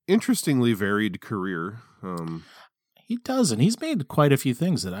interestingly varied career. He does, and he's made quite a few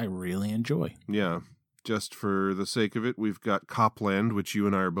things that I really enjoy. Yeah. Just for the sake of it, we've got Copland, which you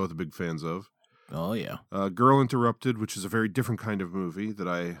and I are both big fans of. Oh, yeah. Girl Interrupted, which is a very different kind of movie that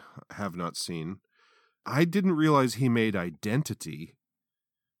I have not seen. I didn't realize he made Identity,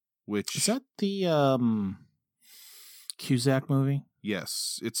 which... Is that the Cusack movie?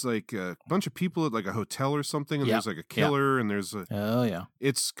 Yes. It's like a bunch of people at like a hotel or something, and there's like a killer, and there's a... Oh, yeah.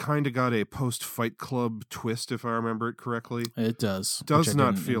 It's kind of got a post-Fight Club twist, if I remember it correctly. It does. Does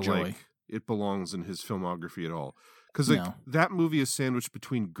not feel like it belongs in his filmography at all. Because that movie is sandwiched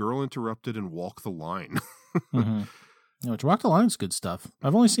between Girl Interrupted and Walk the Line. Mm-hmm. No, Walk the Line's good stuff.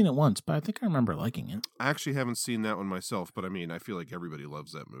 I've only seen it once, but I think I remember liking it. I actually haven't seen that one myself, but I mean, I feel like everybody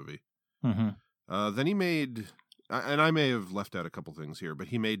loves that movie. Mm-hmm. Then he made, and I may have left out a couple things here, but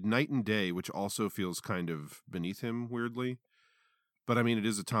he made Night and Day, which also feels kind of beneath him, weirdly. But I mean, it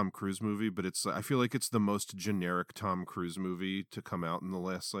is a Tom Cruise movie, but I feel like it's the most generic Tom Cruise movie to come out in the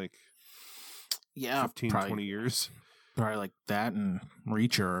last, 20 years. Probably like that and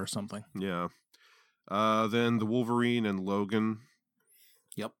Reacher or something. Yeah. Then The Wolverine and Logan.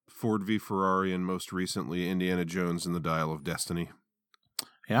 Yep. Ford v. Ferrari, and most recently Indiana Jones and the Dial of Destiny.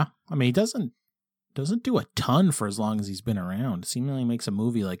 Yeah. I mean, he doesn't do a ton for as long as he's been around. Seemingly makes a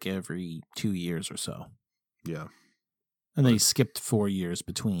movie like every 2 years or so. Yeah. And then he skipped 4 years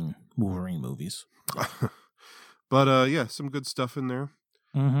between Wolverine movies. But yeah, some good stuff in there.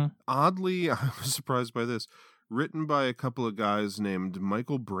 Mm-hmm. Oddly, I was surprised by this. Written by a couple of guys named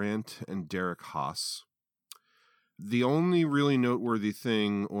Michael Brandt and Derek Haas. The only really noteworthy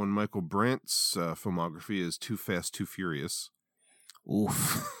thing on Michael Brandt's filmography is Too Fast, Too Furious.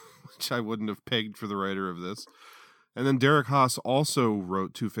 Oof. Which I wouldn't have pegged for the writer of this. And then Derek Haas also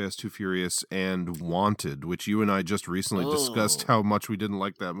wrote Too Fast, Too Furious and Wanted, which you and I just recently discussed how much we didn't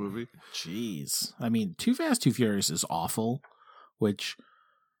like that movie. Jeez. I mean, Too Fast, Too Furious is awful, which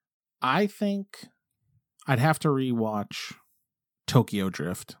I think I'd have to rewatch Tokyo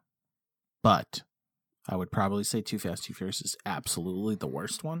Drift, but I would probably say Too Fast, Too Furious is absolutely the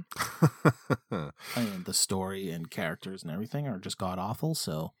worst one. I mean, the story and characters and everything are just god-awful,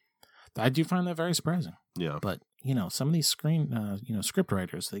 so I do find that very surprising. Yeah. But, some of these script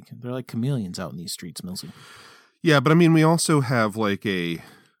writers, they're like chameleons out in these streets, Millsy. Yeah, but I mean, we also have like a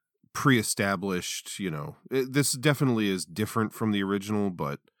pre-established, this definitely is different from the original,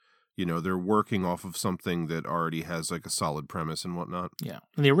 but, they're working off of something that already has like a solid premise and whatnot. Yeah.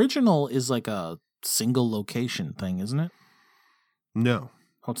 And the original is like a single location thing, isn't it? No.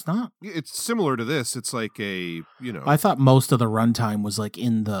 Oh, it's not? It's similar to this. It's like I thought most of the runtime was like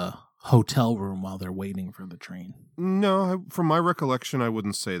in the hotel room while they're waiting for the train. No, from my recollection, I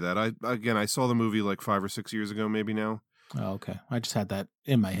wouldn't say that. I saw the movie like 5 or 6 years ago, maybe now. Oh, okay. I just had that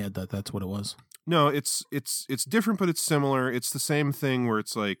in my head that's what it was. No, it's different, but it's similar. It's the same thing where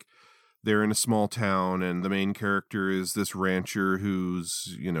it's like they're in a small town and the main character is this rancher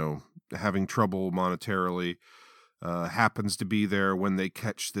who's, having trouble monetarily, happens to be there when they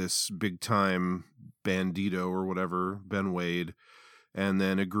catch this big time bandito or whatever, Ben Wade, and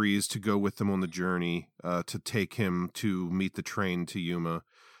then agrees to go with them on the journey to take him to meet the train to Yuma.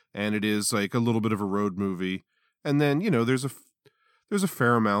 And it is like a little bit of a road movie. And then, there's a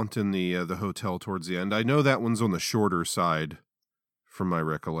fair amount in the hotel towards the end. I know that one's on the shorter side from my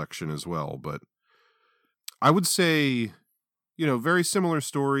recollection as well, but I would say, very similar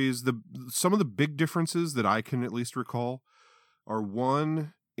stories. Some of the big differences that I can at least recall are,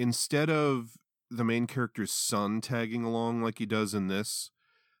 one, instead of the main character's son tagging along like he does in this,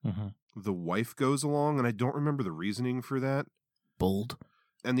 the wife goes along, and I don't remember the reasoning for that. Bold.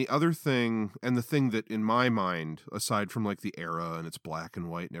 And the other thing, and the thing that in my mind, aside from like the era and it's black and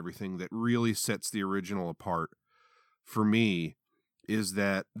white and everything, that really sets the original apart for me is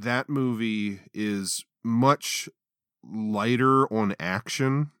that movie is much lighter on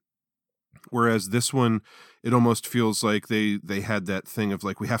action, whereas this one, it almost feels like they had that thing of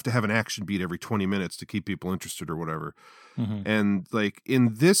like, we have to have an action beat every 20 minutes to keep people interested or whatever. And like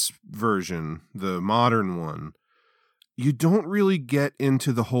in this version, the modern one, you don't really get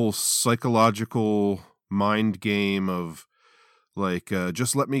into the whole psychological mind game of like,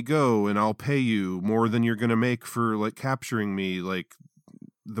 just let me go and I'll pay you more than you're going to make for like capturing me, like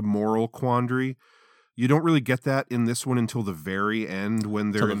the moral quandary. You don't really get that in this one until the very end when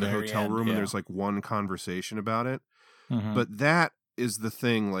they're in the hotel room and there's like one conversation about it. But that is the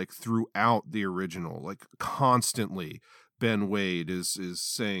thing, like throughout the original, like constantly Ben Wade is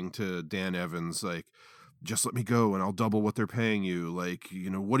saying to Dan Evans, like, just let me go and I'll double what they're paying you. Like,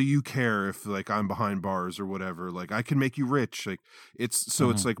 what do you care if like I'm behind bars or whatever? Like I can make you rich. Like it's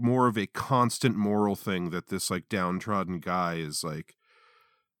like more of a constant moral thing that this like downtrodden guy is like,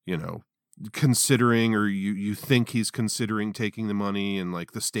 considering, or you think he's considering taking the money, and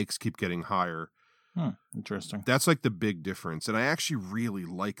like the stakes keep getting higher. Interesting. That's like the big difference. And I actually really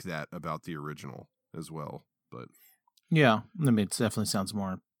like that about the original as well. But yeah, I mean, it definitely sounds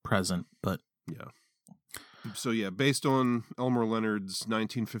more present, but yeah. So yeah, based on Elmore Leonard's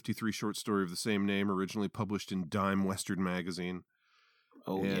 1953 short story of the same name, originally published in Dime Western magazine.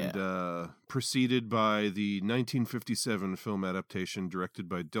 Preceded by the 1957 film adaptation directed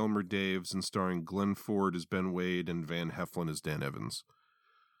by Delmer Daves and starring Glenn Ford as Ben Wade and Van Heflin as Dan Evans.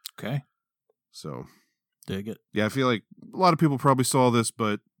 Okay. So. Dig it. Yeah, I feel like a lot of people probably saw this,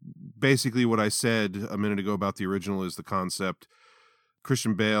 but basically what I said a minute ago about the original is the concept.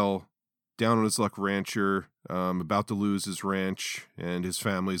 Christian Bale, down on his luck rancher, about to lose his ranch, and his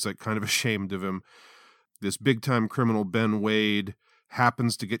family's like kind of ashamed of him. This big time criminal Ben Wade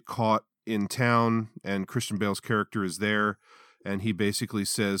happens to get caught in town, and Christian Bale's character is there, and he basically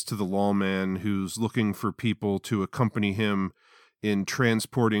says to the lawman who's looking for people to accompany him in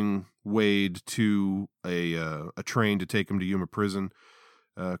transporting Wade to a train to take him to Yuma prison.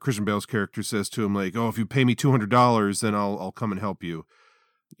 Christian Bale's character says to him like, "Oh, if you pay me $200, then I'll come and help you."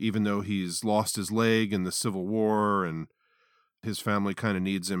 Even though he's lost his leg in the Civil War and his family kind of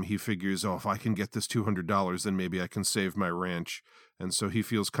needs him, he figures, if I can get this $200, then maybe I can save my ranch. And so he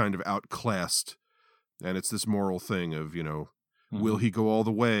feels kind of outclassed. And it's this moral thing of, will he go all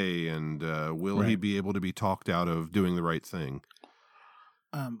the way? And will he be able to be talked out of doing the right thing?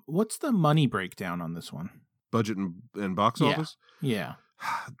 What's the money breakdown on this one? Budget and box office? Yeah.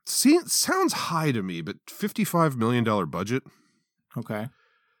 See, it sounds high to me, but $55 million budget. Okay.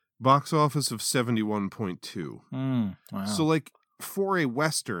 Box office of 71.2. Wow. So like for a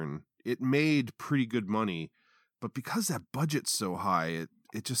Western, it made pretty good money, but because that budget's so high,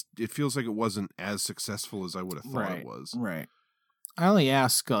 it feels like it wasn't as successful as I would have thought it was. Right. I only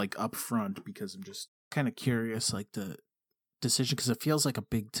ask like up front because I'm just kind of curious, like the decision because it feels like a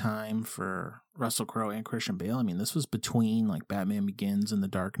big time for Russell Crowe and Christian Bale. I mean, this was between like Batman Begins and The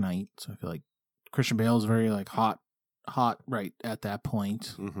Dark Knight, so I feel like Christian Bale is very like hot right at that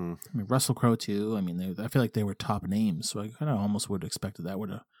point. Mm-hmm. I mean, Russell Crowe too. I mean, I feel like they were top names, so I kind of almost would have expected that would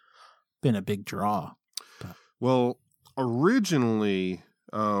have been a big draw. But. Well, originally,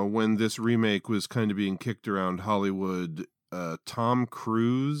 when this remake was kind of being kicked around Hollywood, Tom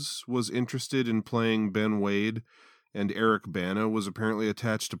Cruise was interested in playing Ben Wade, and Eric Bana was apparently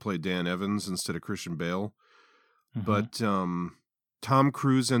attached to play Dan Evans instead of Christian Bale. Mm-hmm. But Tom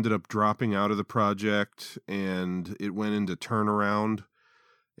Cruise ended up dropping out of the project, and it went into turnaround.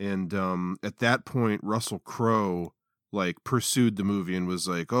 And at that point, Russell Crowe like pursued the movie and was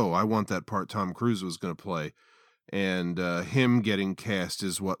like, "Oh, I want that part Tom Cruise was going to play." And him getting cast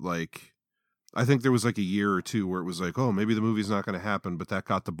is what, like, I think there was like a year or two where it was like, "Oh, maybe the movie's not going to happen," but that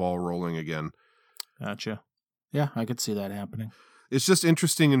got the ball rolling again. Gotcha. Yeah, I could see that happening. It's just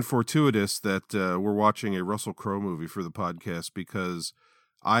interesting and fortuitous that we're watching a Russell Crowe movie for the podcast, because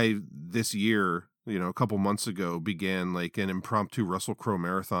this year, a couple months ago, began like an impromptu Russell Crowe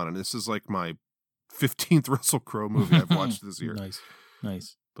marathon, and this is like my 15th Russell Crowe movie I've watched this year.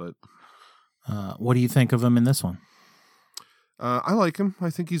 Nice. But what do you think of him in this one? I like him. I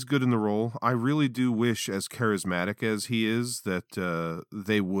think he's good in the role. I really do wish, as charismatic as he is, that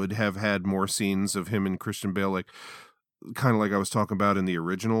they would have had more scenes of him and Christian Bale, like kind of like I was talking about in the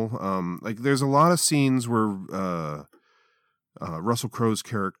original. Like there's a lot of scenes where Russell Crowe's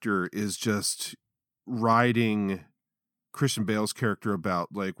character is just riding Christian Bale's character about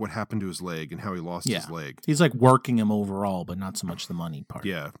like what happened to his leg and how he lost his leg. He's like working him overall, but not so much the money part.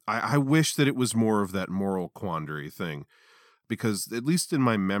 Yeah. I wish that it was more of that moral quandary thing, because at least in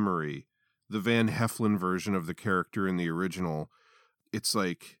my memory, the Van Heflin version of the character in the original, it's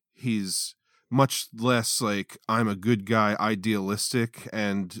like he's much less like, I'm a good guy, idealistic,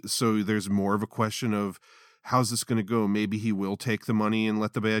 and so there's more of a question of how's this going to go? Maybe he will take the money and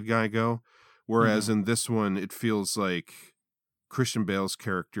let the bad guy go. Whereas in this one, it feels like Christian Bale's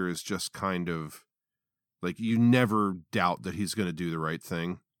character is just kind of like, you never doubt that he's going to do the right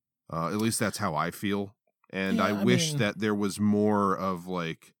thing. At least that's how I feel. And I wish that there was more of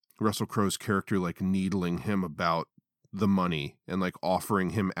like Russell Crowe's character, like needling him about the money and like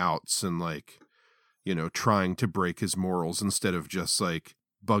offering him outs and like, trying to break his morals instead of just like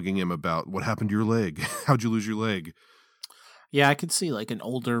bugging him about what happened to your leg. How'd you lose your leg? Yeah, I could see like an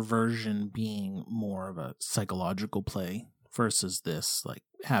older version being more of a psychological play versus this, like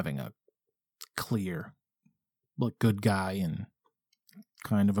having a clear, like good guy and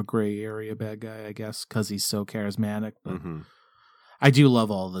kind of a gray area bad guy, I guess, because he's so charismatic. But I do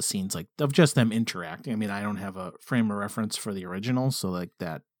love all the scenes like of just them interacting. I mean, I don't have a frame of reference for the original, so like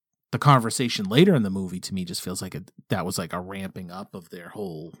that, the conversation later in the movie to me just feels like that was like a ramping up of their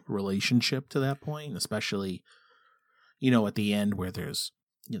whole relationship to that point, especially, at the end where there's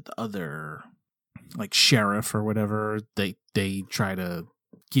the other like sheriff or whatever, they try to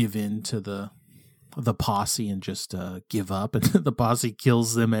give in to the posse and just give up, and the posse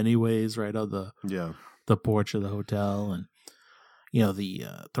kills them anyways right on the porch of the hotel. And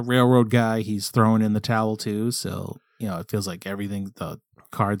the railroad guy, he's throwing in the towel too, so it feels like everything, the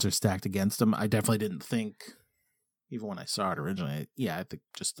cards are stacked against him. I definitely didn't think, even when I saw it originally, I think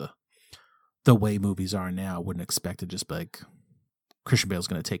just the way movies are now, I wouldn't expect it just like Christian Bale's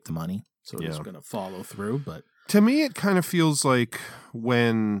going to take the money, so he's going to follow through. But to me, it kind of feels like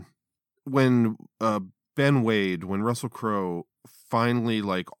when Ben Wade, when Russell Crowe finally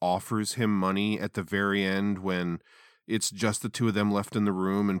like offers him money at the very end, when it's just the two of them left in the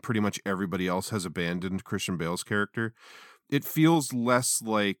room and pretty much everybody else has abandoned Christian Bale's character, it feels less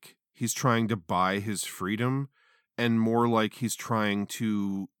like he's trying to buy his freedom and more like he's trying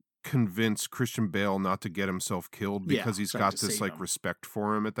to convince Christian Bale not to get himself killed, because he's got this like respect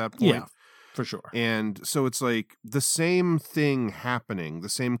for him at that point. Yeah, for sure. And so it's like the same thing happening, the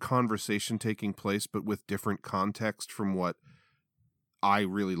same conversation taking place, but with different context from what I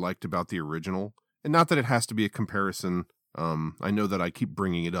really liked about the original. And not that it has to be a comparison. I know that I keep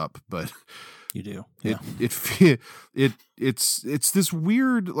bringing it up, but you do. It's this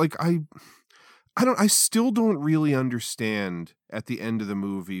weird, like I still don't really understand at the end of the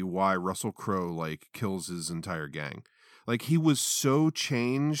movie why Russell Crowe like kills his entire gang. Like he was so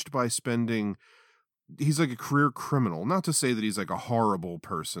changed by he's like a career criminal. Not to say that he's like a horrible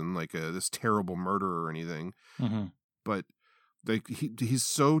person, like this terrible murderer or anything, but like he's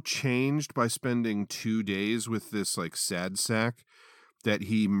so changed by spending 2 days with this like sad sack that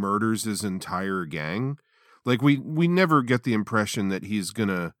he murders his entire gang. Like we never get the impression that he's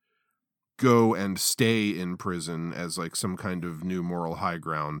gonna go and stay in prison as like some kind of new moral high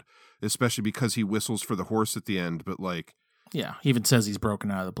ground, especially because he whistles for the horse at the end. But like, yeah, he even says he's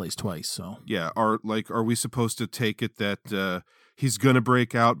broken out of the place twice. So yeah, are we supposed to take it that he's gonna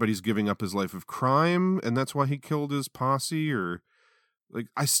break out, but he's giving up his life of crime, and that's why he killed his posse? Or like,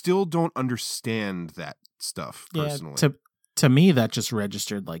 I still don't understand that stuff personally. Yeah, to me, that just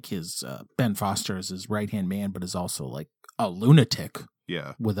registered like his Ben Foster is his right hand man, but is also like a lunatic.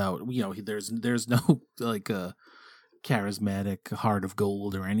 Yeah, without there's no like a charismatic heart of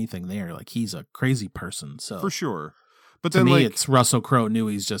gold or anything there. Like he's a crazy person. So for sure. But to then, me, like, it's Russell Crowe knew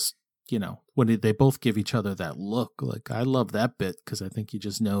he's just, when they both give each other that look, like, I love that bit because I think he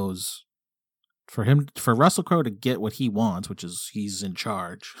just knows for Russell Crowe to get what he wants, which is he's in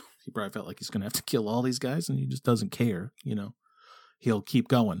charge. He probably felt like he's going to have to kill all these guys and he just doesn't care, he'll keep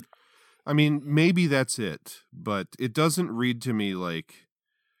going. I mean, maybe that's it, but it doesn't read to me like,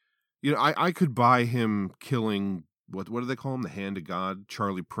 I could buy him killing, what do they call him? The Hand of God,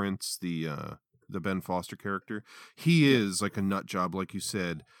 Charlie Prince, the Ben Foster character. He is like a nut job, like you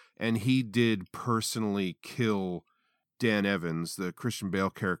said, and he did personally kill Dan Evans, the Christian Bale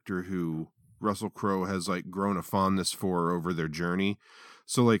character who Russell Crowe has like grown a fondness for over their journey.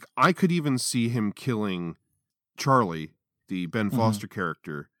 So like, I could even see him killing Charlie, the Ben Foster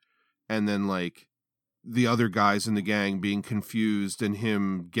character, and then like the other guys in the gang being confused and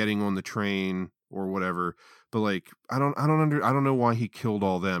him getting on the train or whatever. But like, I don't know why he killed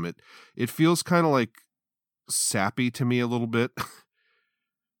all them. It feels kind of like sappy to me a little bit.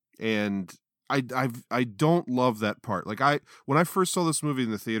 And I don't love that part. Like when I first saw this movie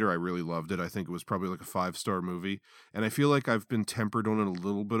in the theater, I really loved it. I think it was probably like a 5-star movie. And I feel like I've been tempered on it a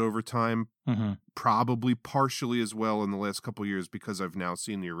little bit over time, probably partially as well in the last couple of years because I've now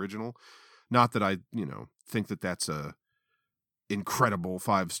seen the original. Not that I, think that that's a incredible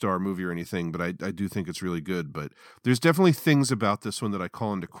 5-star movie or anything, but I do think it's really good. But there's definitely things about this one that I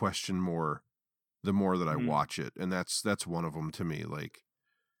call into question more the more that I watch it, and that's one of them to me. Like,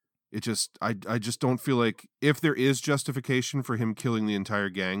 it just I just don't feel like if there is justification for him killing the entire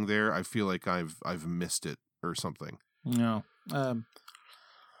gang there, I feel like I've missed it or something. No, I feel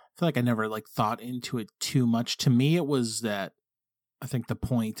like I never like thought into it too much. To me, it was that I think the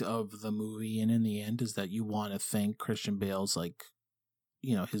point of the movie and in the end is that you want to think Christian Bale's like,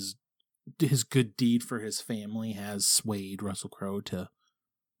 his good deed for his family has swayed Russell Crowe to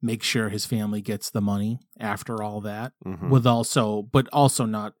make sure his family gets the money after all that, but also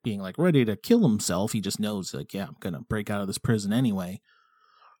not being like ready to kill himself. He just knows like, yeah, I'm going to break out of this prison anyway.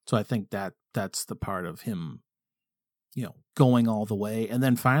 So I think that's the part of him, going all the way. And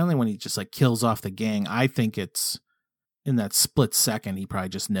then finally, when he just like kills off the gang, I think it's, in that split second, he probably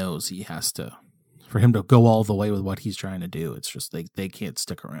just knows he has to, for him to go all the way with what he's trying to do. It's just they can't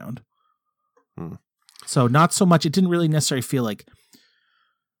stick around. So not so much. It didn't really necessarily feel like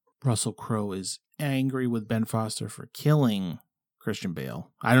Russell Crowe is angry with Ben Foster for killing Christian Bale.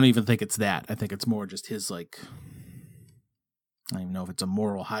 I don't even think it's that. I think it's more just his like, I don't even know if it's a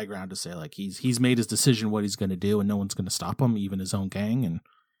moral high ground to say like he's made his decision what he's going to do and no one's going to stop him, even his own gang, and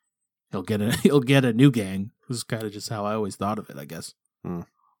he'll get a new gang. This is kind of just how I always thought of it, I guess.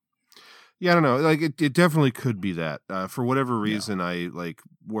 Yeah, I don't know. Like it definitely could be that. For whatever reason, I like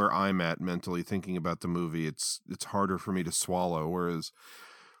where I'm at mentally thinking about the movie. It's harder for me to swallow. Whereas,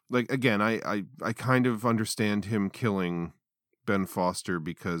 like again, I kind of understand him killing Ben Foster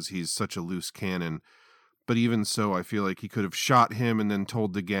because he's such a loose cannon. But even so, I feel like he could have shot him and then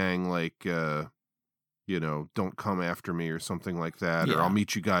told the gang like, don't come after me or something like that, or I'll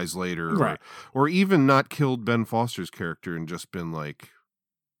meet you guys later, right? Or even not killed Ben Foster's character and just been like,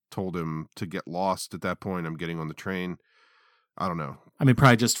 told him to get lost at that point. I'm getting on the train. I don't know. I mean,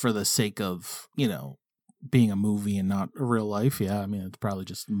 probably just for the sake of, being a movie and not a real life. Yeah. I mean, it's probably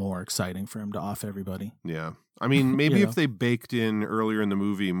just more exciting for him to off everybody. Yeah. I mean, maybe if they baked in earlier in the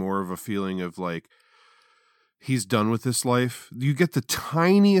movie more of a feeling of like, he's done with this life. You get the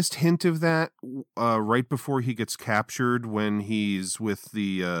tiniest hint of that right before he gets captured when he's with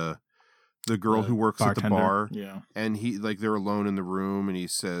the girl who works bartender. At the bar. Yeah. And he like they're alone in the room and he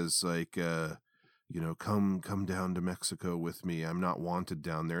says like come down to Mexico with me. I'm not wanted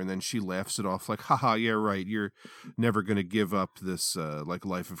down there. And then she laughs it off like, haha, yeah, right. You're never going to give up this like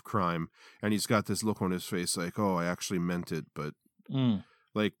life of crime. And he's got this look on his face like, oh, I actually meant it, but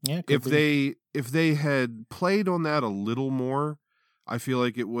like if they had played on that a little more, I feel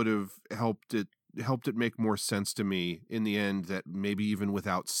like it would have helped it make more sense to me in the end that maybe even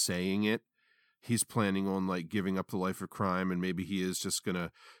without saying it, he's planning on like giving up the life of crime, and maybe he is just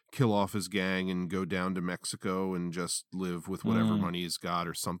gonna kill off his gang and go down to Mexico and just live with whatever money he's got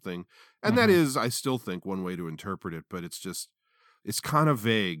or something. And that is, I still think, one way to interpret it, but it's kind of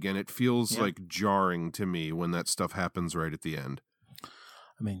vague, and it feels like jarring to me when that stuff happens right at the end.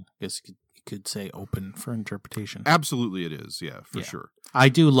 I mean, I guess you could say open for interpretation. Absolutely it is, yeah, for sure. I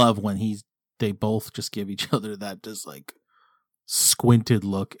do love when they both just give each other that just like squinted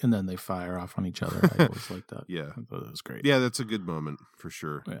look, and then they fire off on each other. I always like that. Yeah. I thought that was great. Yeah, that's a good moment, for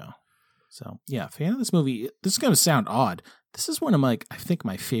sure. Yeah. So, yeah, fan of this movie. This is going to sound odd. This is one of I think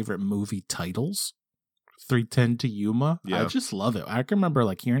my favorite movie titles. 3:10 to Yuma. Yeah. I just love it. I can remember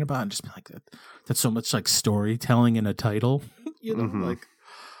like hearing about it and just being like, that's so much like storytelling in a title. You know, like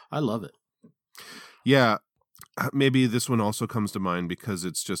I love it. Yeah. Maybe this one also comes to mind because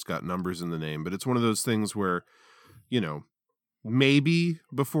it's just got numbers in the name, but it's one of those things where, you know, maybe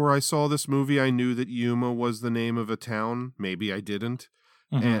before I saw this movie, I knew that Yuma was the name of a town. Maybe I didn't.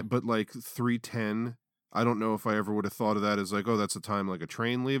 But like 3:10, I don't know if I ever would have thought of that as like, oh, that's a time like a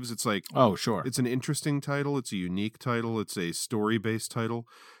train leaves. It's like, oh, sure. It's an interesting title. It's a unique title. It's a story-based title.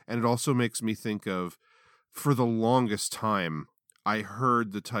 And it also makes me think of, for the longest time, I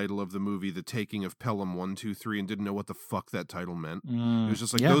heard the title of the movie, The Taking of Pelham 1, 2, 3, and didn't know what the fuck that title meant. It was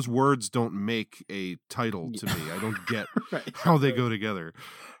just like, those words don't make a title to me. I don't get how they go together.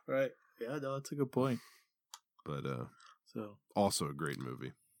 Right. Yeah, no, that's a good point. But also a great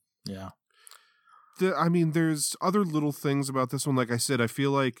movie. Yeah. I mean, there's other little things about this one. Like I said, I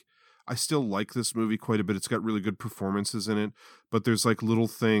feel like I still like this movie quite a bit. It's got really good performances in it, but there's like little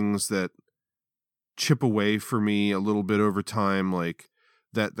things that chip away for me a little bit over time. Like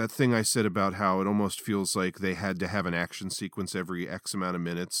that thing I said about how it almost feels like they had to have an action sequence every X amount of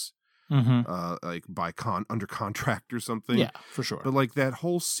minutes, like by under contract or something. Yeah, for sure. But like that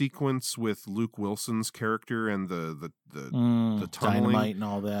whole sequence with Luke Wilson's character and the tunneling, dynamite and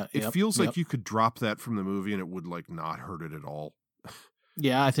all that. It feels like you could drop that from the movie and it would like not hurt it at all.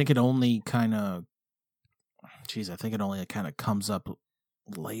 Yeah, I think it only kind of, comes up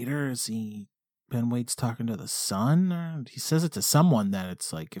later as Ben Wade's talking to the son, or he says it to someone that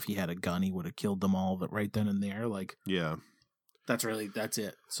it's like if he had a gun, he would have killed them all, but right then and there, like, yeah, that's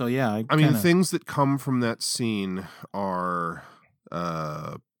it. So yeah, I mean, things that come from that scene are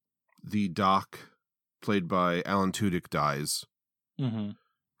the doc played by Alan Tudyk dies. But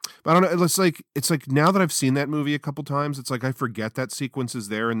I don't know. It's like now that I've seen that movie a couple times, it's like I forget that sequence is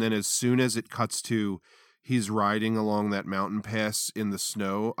there, and then as soon as it cuts to he's riding along that mountain pass in the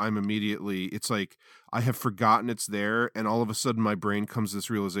snow, it's like I have forgotten it's there, and all of a sudden my brain comes this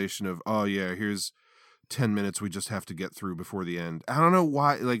realization of, oh yeah, here's 10 minutes we just have to get through before the end. I don't know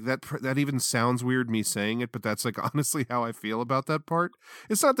why, like that even sounds weird me saying it, but that's like honestly how I feel about that part.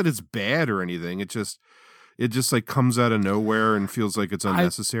 It's not that it's bad or anything. It just like comes out of nowhere and feels like it's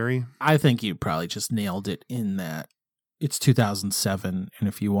unnecessary. I think you probably just nailed it in that it's 2007, and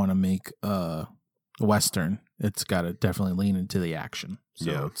if you want to make a Western, it's got to definitely lean into the action.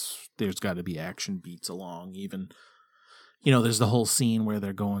 So there's got to be action beats along. Even, there's the whole scene where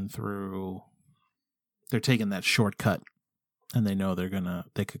they're taking that shortcut, and they know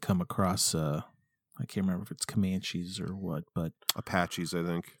they could come across, I can't remember if it's Comanches or what, but Apaches, I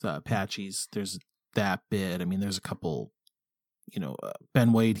think. Apaches. There's that bit. I mean, there's a couple,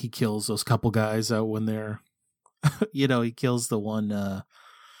 Ben Wade, he kills those couple guys out when they're, he kills the one,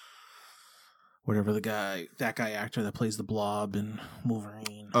 whatever that guy actor that plays the Blob in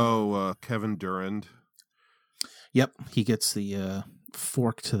Wolverine. Oh, Kevin Durand. Yep. He gets the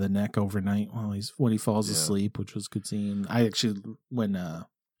fork to the neck overnight when he falls asleep, which was a good scene. I actually, when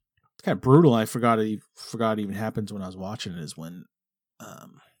it's kind of brutal, I forgot it even happens when I was watching it, is when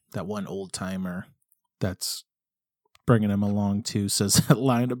that one old timer that's bringing him along too says that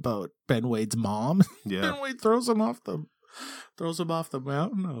line about Ben Wade's mom. Yeah. Ben Wade throws him off the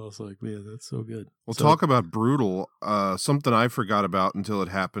mountain. I was like, man, that's so good. Well, talk about brutal. Something I forgot about until it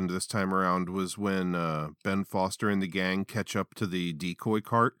happened this time around was when Ben Foster and the gang catch up to the decoy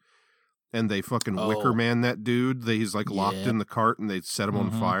cart, and they fucking Wicker Man that dude. He's like locked in the cart, and they set him on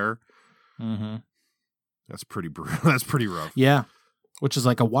fire. That's pretty brutal. That's pretty rough. Yeah, which is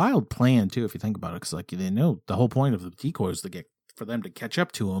like a wild plan too, if you think about it, because like they know the whole point of the decoy is for them to catch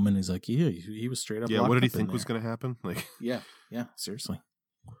up to him, and he's like, yeah, he was straight up. Yeah, what did he think was going to happen? Like, yeah, seriously.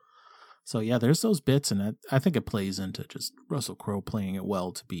 So yeah, there's those bits, and I think it plays into just Russell Crowe playing it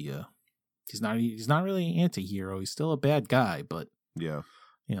well to be he's not really an anti-hero. He's still a bad guy, but yeah,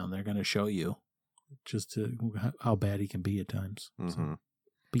 they're going to show you just how bad he can be at times. So.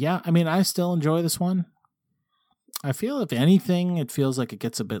 But yeah, I mean, I still enjoy this one. I feel if anything, it feels like it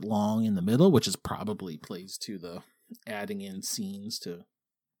gets a bit long in the middle, which is probably plays to the adding in scenes to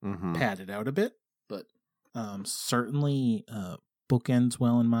pad it out a bit. But certainly bookends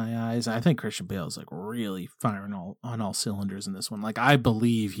well in my eyes. I think Christian Bale is like really firing on all cylinders in this one. Like I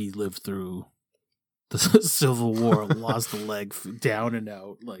believe he lived through the Civil War, lost a leg down and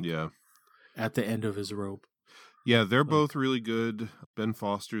out. Like at the end of his rope. Yeah, they're both really good. Ben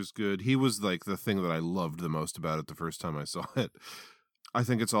Foster's good. He was like the thing that I loved the most about it the first time I saw it. I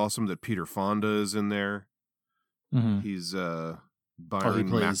think it's awesome that Peter Fonda is in there. He's Byron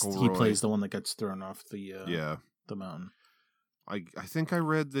McElroy. He plays the one that gets thrown off the mountain. I think I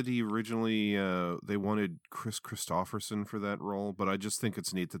read that he originally they wanted Chris Christopherson for that role, but I just think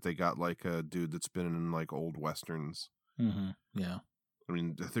it's neat that they got like a dude that's been in like old westerns. Yeah. I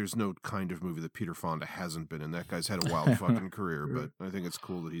mean, there's no kind of movie that Peter Fonda hasn't been in. That guy's had a wild fucking career, but I think it's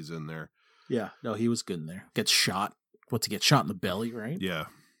cool that he's in there. Yeah, no, he was good in there. Gets shot. What's he get shot in the belly, right? Yeah.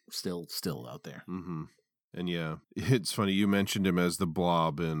 Still out there. And yeah, it's funny you mentioned him as the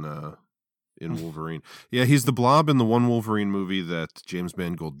Blob in Wolverine. Yeah, he's the Blob in the one Wolverine movie that James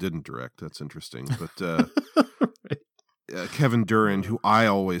Mangold didn't direct. That's interesting. But Kevin Durand, who I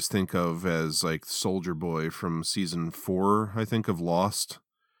always think of as like Soldier Boy from season 4, I think, of Lost,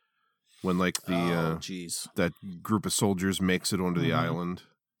 when like that group of soldiers makes it onto the island.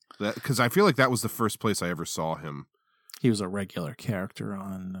 That because I feel like that was the first place I ever saw him. He was a regular character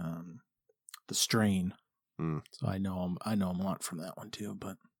on The Strain, so I know him a lot from that one too.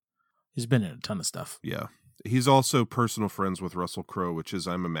 But he's been in a ton of stuff. Yeah. He's also personal friends with Russell Crowe, which is,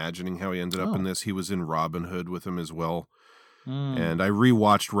 I'm imagining how he ended up in this. He was in Robin Hood with him as well. And I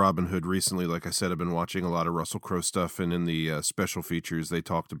rewatched Robin Hood recently. Like I said, I've been watching a lot of Russell Crowe stuff. And in the special features, they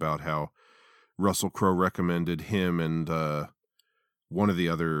talked about how Russell Crowe recommended him and one of the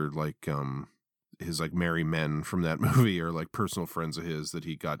other, like, his, like, merry men from that movie are, like, personal friends of his that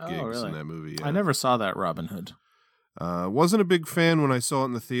he got gigs in that movie. Yeah. I never saw that Robin Hood. Wasn't a big fan when I saw it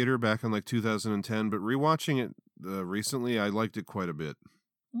in the theater back in like 2010, but rewatching it recently, I liked it quite a bit.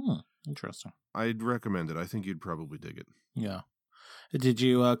 Interesting. I'd recommend it. I think you'd probably dig it. Yeah. Did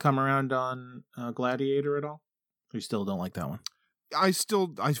you come around on Gladiator at all? Or you still don't like that one? I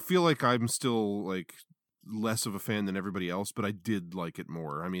feel like I'm still like less of a fan than everybody else, but I did like it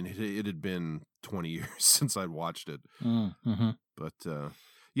more. I mean, it had been 20 years since I'd watched it. But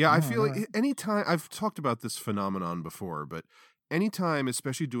yeah, I feel like anytime, I've talked about this phenomenon before, but anytime,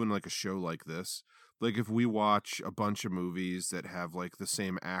 especially doing like a show like this, like if we watch a bunch of movies that have like the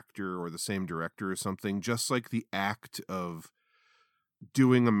same actor or the same director or something, just like the act of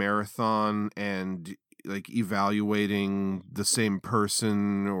doing a marathon and like evaluating the same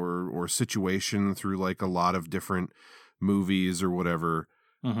person or situation through like a lot of different movies or whatever,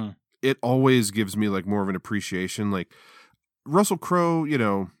 it always gives me like more of an appreciation. Like Russell Crowe, you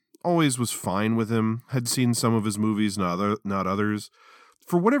know, always was fine with him, had seen some of his movies, not others.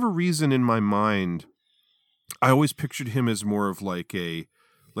 For whatever reason in my mind, I always pictured him as more of like a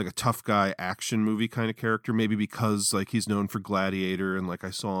tough guy action movie kind of character, maybe because like he's known for Gladiator and like I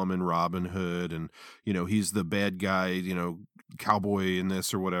saw him in Robin Hood and, you know, he's the bad guy, you know, cowboy in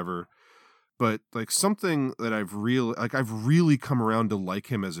this or whatever. But like something that I've really come around to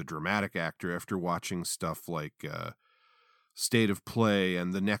like him as a dramatic actor after watching stuff like State of Play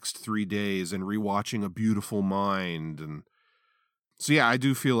and The Next 3 Days and rewatching A Beautiful Mind. And so, yeah, I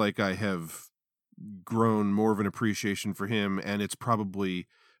do feel like I have grown more of an appreciation for him, and it's probably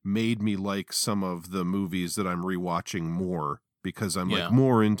made me like some of the movies that I'm rewatching more because I'm like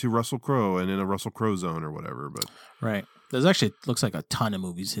more into Russell Crowe and in a Russell Crowe zone or whatever. But right. There's actually looks like a ton of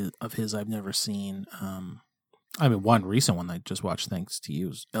movies of his I've never seen. I mean, one recent one I just watched thanks to you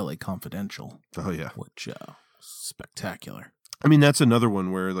is L.A. Confidential. Oh, yeah. Which spectacular. I mean, that's another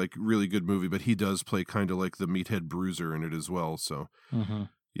one where like really good movie, but he does play kind of like the meathead bruiser in it as well. So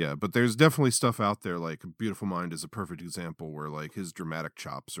yeah, but there's definitely stuff out there. Like Beautiful Mind is a perfect example where like his dramatic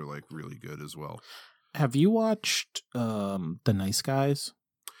chops are like really good as well. Have you watched The Nice Guys?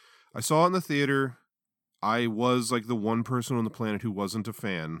 I saw it in the theater. I was like the one person on the planet who wasn't a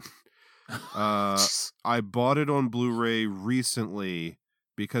fan. I bought it on Blu-ray recently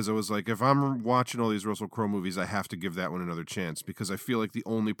because I was like, if I'm watching all these Russell Crowe movies, I have to give that one another chance because I feel like the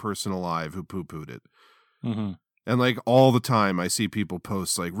only person alive who poo-pooed it. And like all the time I see people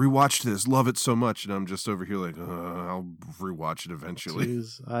post like, rewatched this, love it so much. And I'm just over here like, I'll rewatch it eventually.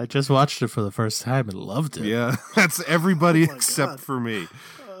 Jeez, I just watched it for the first time and loved it. Yeah, that's everybody except for me.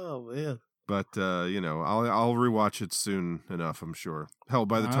 Oh, man. But, you know, I'll rewatch it soon enough, I'm sure. Hell,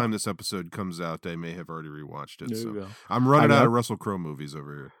 by the time this episode comes out, I may have already rewatched it. There so you go. I'm running out of Russell Crowe movies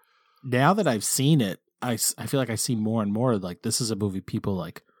over here. Now that I've seen it, I feel like I see more and more like this is a movie people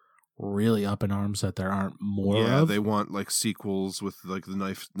like really up in arms that there aren't more of. Yeah, they want like sequels with like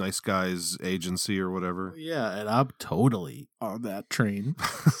the Nice Guys agency or whatever. Yeah, and I'm totally on that train.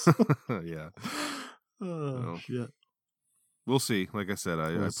 Yeah. Oh, shit. We'll see. Like I said,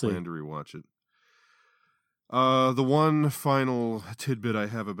 I see. plan to rewatch it. The one final tidbit I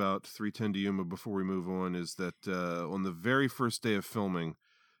have about 3:10 to Yuma before we move on is that on the very first day of filming,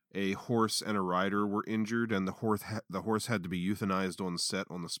 a horse and a rider were injured, and the horse had to be euthanized on set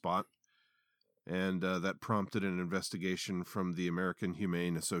on the spot, and that prompted an investigation from the American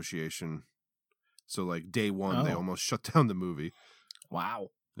Humane Association. So, like day one, they almost shut down the movie. Wow.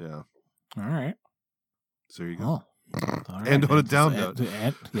 Yeah. All right. So there you go. Oh. All right, and on a down note.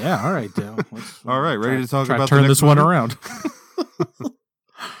 Yeah, all right, Dale. All right, ready to talk about turn the next this one movie? around.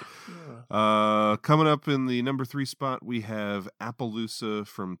 Coming up in the number 3 spot, we have Appaloosa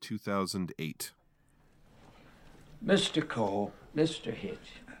from 2008. Mr. Cole, Mr.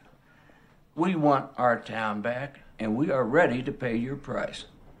 Hitch, we want our town back, and we are ready to pay your price.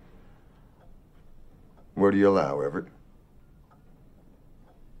 What do you allow, Everett?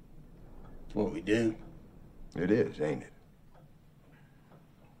 It's what we do. It is, ain't it?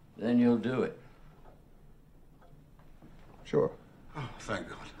 Then you'll do it. Sure. Oh, thank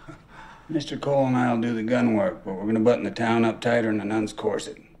God. Mr. Cole and I'll do the gun work, but we're going to button the town up tighter than a nun's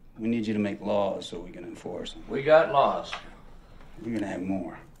corset. We need you to make laws so we can enforce them. We got laws. We're going to have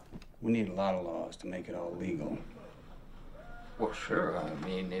more. We need a lot of laws to make it all legal. Well, sure. I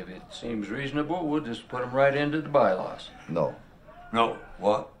mean, if it seems reasonable, we'll just put them right into the bylaws. No. No.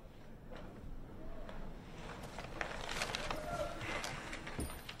 What?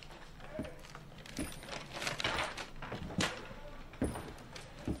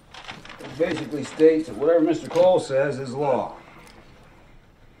 It basically states that whatever Mr. Cole says is law.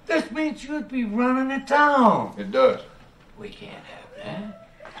 This means you'd be running the town. It does. We can't have that.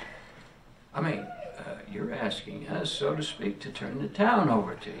 I mean, you're asking us, so to speak, to turn the town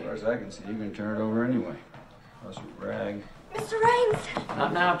over to As you. far as I can see, you can turn it over anyway. Unless you brag. Mr. Raines!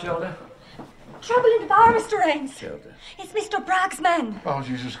 Not now, Tilda. Trouble in the bar, Mr. Raines. Tilda. It's Mr. Bragg's men. Oh,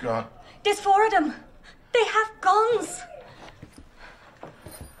 Jesus God. There's 4 of them. They have guns.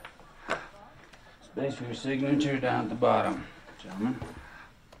 Space for your signature down at the bottom, gentlemen.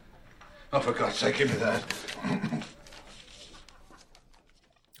 Oh, for God's sake, give me that.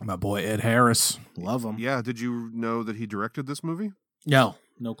 My boy Ed Harris. Love him. Yeah, did you know that he directed this movie? No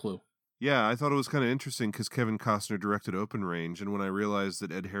clue. Yeah, I thought it was kind of interesting because Kevin Costner directed Open Range, and when I realized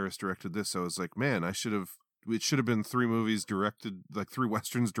that Ed Harris directed this, I was like, man, it should have been 3 movies directed, like 3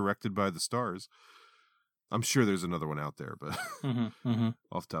 Westerns directed by the stars. I'm sure there's another one out there, but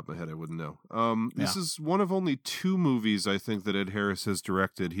off the top of my head, I wouldn't know. This is one of only 2 movies, I think, that Ed Harris has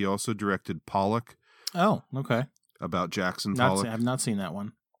directed. He also directed Pollock. Oh, okay. About Jackson Pollock. I've not seen that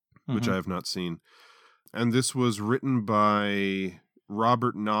one. Which I have not seen. And this was written by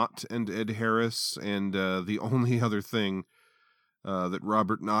Robert Knott and Ed Harris, and the only other thing that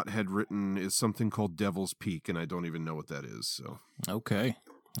Robert Knott had written is something called Devil's Peak, and I don't even know what that is. So okay.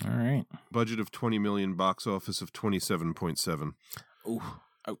 All right. Budget of $20 million, box office of 27.7. Ooh,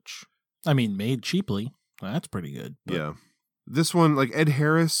 ouch. I mean, made cheaply. That's pretty good. But... Yeah. This one, like Ed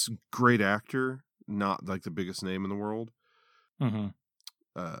Harris, great actor, not like the biggest name in the world. Mm-hmm.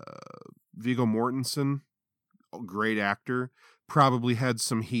 Viggo Mortensen, great actor, probably had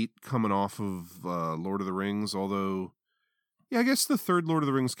some heat coming off of Lord of the Rings, although, yeah, I guess the 3rd Lord of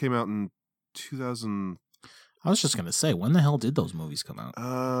the Rings came out in 2000. I was just going to say, when the hell did those movies come out?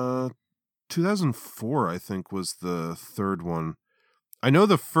 2004, I think, was the 3rd one. I know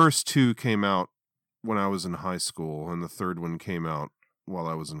the first 2 came out when I was in high school, and the 3rd one came out while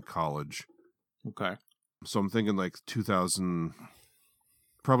I was in college. Okay. So I'm thinking like 2000,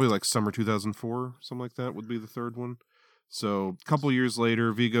 probably like summer 2004, something like that would be the 3rd one. So a couple years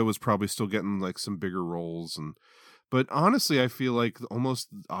later, Viggo was probably still getting like some bigger roles, but honestly, I feel like almost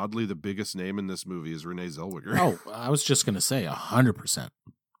oddly the biggest name in this movie is Renee Zellweger. Oh, I was just gonna say 100%.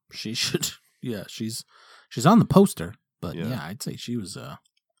 She should, yeah, she's on the poster, but yeah I'd say she was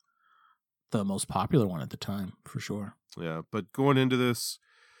the most popular one at the time for sure. Yeah, but going into this,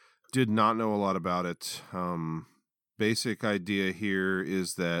 did not know a lot about it. Basic idea here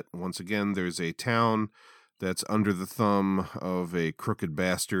is that once again, there's a town that's under the thumb of a crooked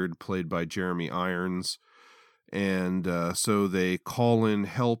bastard played by Jeremy Irons. And so they call in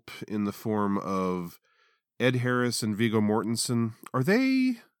help in the form of Ed Harris and Viggo Mortensen. Are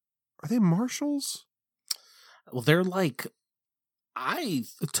they marshals? Well, they're like I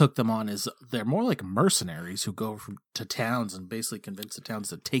took them on as they're more like mercenaries who go to towns and basically convince the towns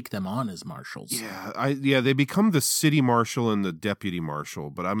to take them on as marshals. Yeah, they become the city marshal and the deputy marshal,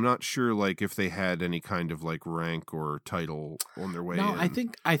 but I'm not sure like if they had any kind of like rank or title on their way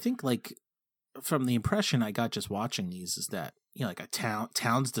in. I think like from the impression I got just watching these is that, you know, like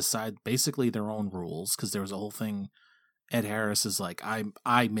towns decide basically their own rules, because there was a whole thing. Ed Harris is like,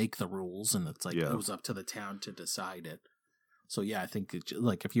 I make the rules, and it's like it was up to the town to decide it. So yeah, I think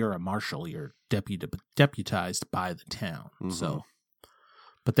like if you're a marshal, you're deputized by the town. Mm-hmm. So,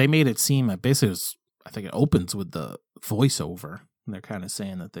 but they made it seem basically I think it opens with the voiceover, and they're kind of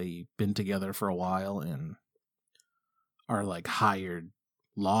saying that they've been together for a while and are like hired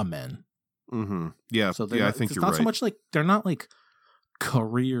lawmen. Mm-hmm. Yeah. So I think you're right. It's not so much like they're not like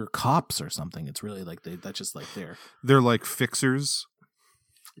career cops or something. It's really like that's just like they're like fixers.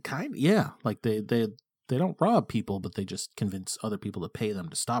 Yeah. Like they don't rob people, but they just convince other people to pay them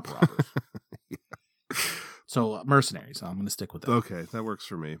to stop robbers. So mercenaries, I'm going to stick with that. Okay, that works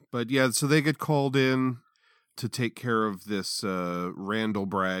for me. But yeah, so they get called in to take care of this Randall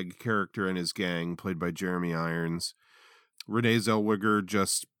Bragg character and his gang, played by Jeremy Irons. Renee Zellweger,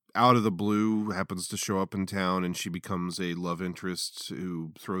 just out of the blue, happens to show up in town, and she becomes a love interest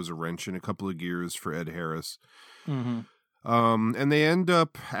who throws a wrench in a couple of gears for Ed Harris. Mm-hmm. And they end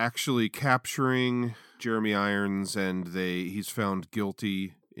up actually capturing Jeremy Irons, and he's found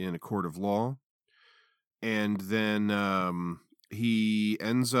guilty in a court of law. And then he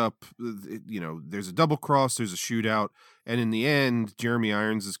ends up, there's a double cross, there's a shootout, and in the end, Jeremy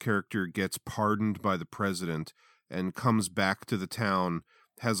Irons' character gets pardoned by the president and comes back to the town,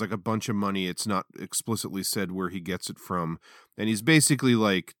 has like a bunch of money. It's not explicitly said where he gets it from. And he's basically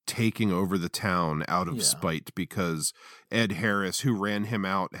like taking over the town out of spite because Ed Harris, who ran him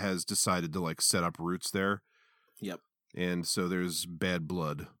out, has decided to like set up roots there. Yep. And so there's bad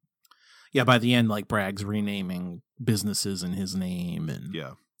blood. Yeah, by the end, like Bragg's renaming businesses in his name, and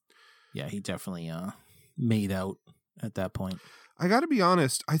yeah, he definitely made out at that point. I got to be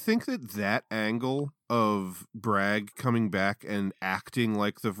honest, I think that angle of Bragg coming back and acting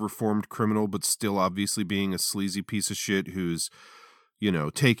like the reformed criminal, but still obviously being a sleazy piece of shit who's,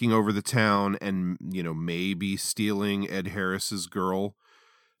 taking over the town and, maybe stealing Ed Harris's girl.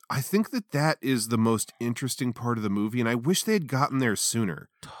 I think that is the most interesting part of the movie, and I wish they had gotten there sooner.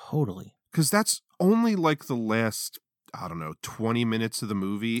 Totally. Because that's only like the last, 20 minutes of the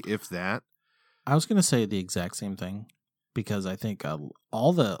movie, if that. I was going to say the exact same thing, because I think a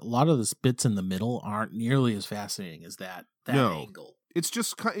lot of the bits in the middle aren't nearly as fascinating as that angle. It's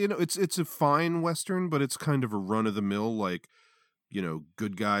just, it's a fine Western, but it's kind of a run-of-the-mill, like,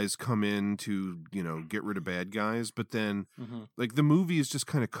 good guys come in to, get rid of bad guys. But then, like, the movie is just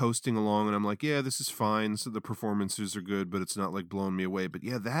kind of coasting along, and I'm like, yeah, this is fine. So the performances are good, but it's not, like, blowing me away. But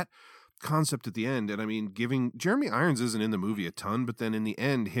yeah, that concept at the end, and I mean, Jeremy Irons isn't in the movie a ton, but then in the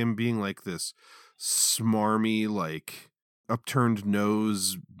end, him being, like, this smarmy, like, upturned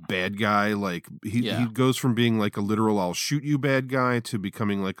nose bad guy, like he goes from being like a literal I'll shoot you bad guy to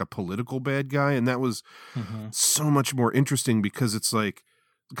becoming like a political bad guy, and that was so much more interesting because it's like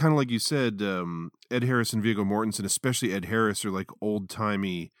kind of like you said, Ed Harris and Viggo Mortensen, especially Ed Harris, are like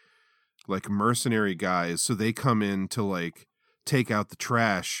old-timey like mercenary guys, so they come in to like take out the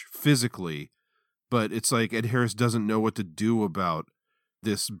trash physically, but it's like Ed Harris doesn't know what to do about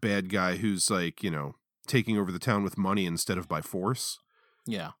this bad guy who's like, taking over the town with money instead of by force.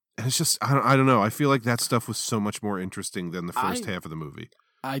 Yeah. And it's just, I don't know. I feel like that stuff was so much more interesting than the first half of the movie.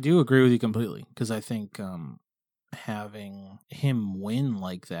 I do agree with you completely, because I think having him win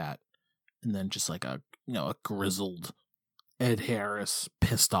like that, and then just like a grizzled Ed Harris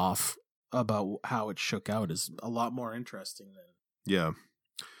pissed off about how it shook out is a lot more interesting than. Yeah.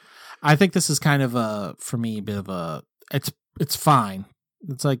 I think this is kind of for me, a bit of it's fine.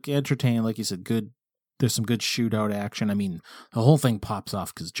 It's like entertaining, like you said, good. There's some good shootout action. I mean, the whole thing pops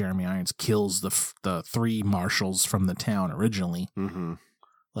off because Jeremy Irons kills the three marshals from the town originally,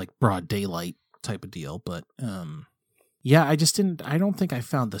 like broad daylight type of deal. But yeah, I don't think I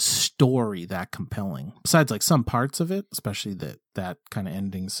found the story that compelling. Besides, like some parts of it, especially that kind of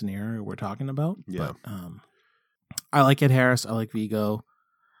ending scenario we're talking about. Yeah. But I like Ed Harris. I like Viggo.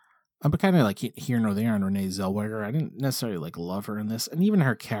 I'm kind of like here nor there on Renee Zellweger. I didn't necessarily like love her in this, and even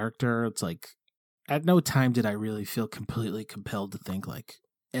her character. It's like, at no time did I really feel completely compelled to think like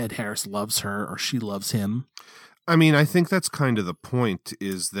Ed Harris loves her or she loves him. I mean, I think that's kind of the point,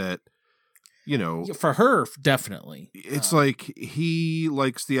 is that, you know, for her, definitely. It's like he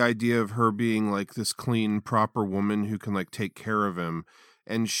likes the idea of her being like this clean, proper woman who can like take care of him.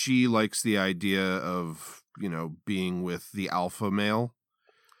 And she likes the idea of, you know, being with the alpha male.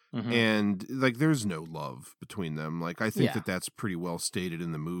 Mm-hmm. And like, there's no love between them. Like, I think that that's pretty well stated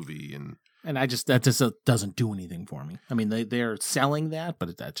in the movie. And that just doesn't do anything for me. I mean, they're selling that,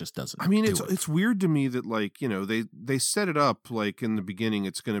 but that just doesn't. I mean, it's weird to me that, like, you know, they set it up like in the beginning,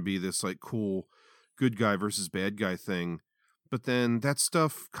 it's going to be this like cool good guy versus bad guy thing. But then that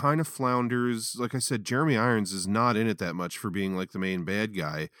stuff kind of flounders. Like I said, Jeremy Irons is not in it that much for being like the main bad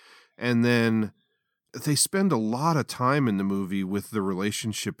guy. And then they spend a lot of time in the movie with the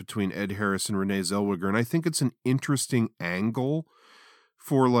relationship between Ed Harris and Renee Zellweger. And I think it's an interesting angle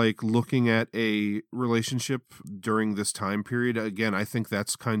for like looking at a relationship during this time period. Again, I think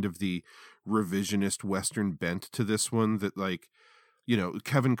that's kind of the revisionist Western bent to this one, that like, you know,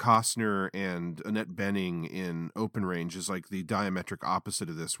 Kevin Costner and Annette Bening in Open Range is like the diametric opposite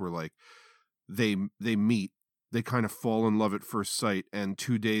of this, where like they meet, they kind of fall in love at first sight, and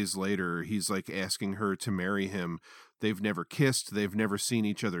 2 days later he's like asking her to marry him. They've never kissed, they've never seen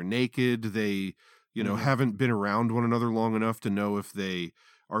each other naked, they, you know, haven't been around one another long enough to know if they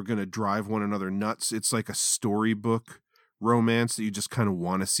are going to drive one another nuts. It's like a storybook romance that you just kind of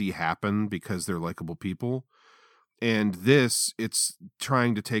want to see happen because they're likable people. And this, it's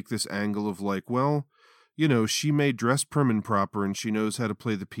trying to take this angle of like, well, you know, she may dress prim and proper and she knows how to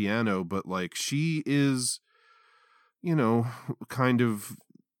play the piano, but like she is, you know, kind of,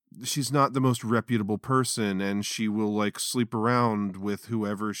 she's not the most reputable person, and she will like sleep around with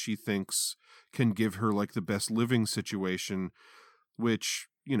whoever she thinks can give her like the best living situation, which,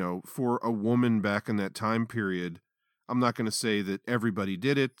 you know, for a woman back in that time period, I'm not going to say that everybody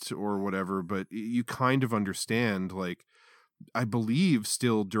did it or whatever, but you kind of understand, like, I believe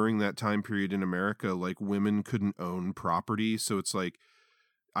still during that time period in America, like women couldn't own property. So it's like,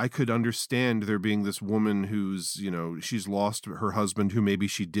 I could understand there being this woman who's, you know, she's lost her husband who maybe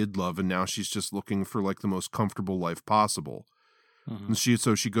she did love, and now she's just looking for like the most comfortable life possible. Mm-hmm. And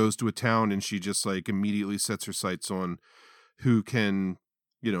she goes to a town and she just like immediately sets her sights on who can,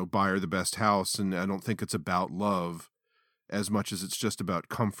 you know, buy her the best house. And I don't think it's about love as much as it's just about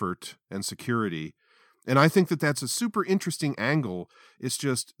comfort and security. And I think that that's a super interesting angle. It's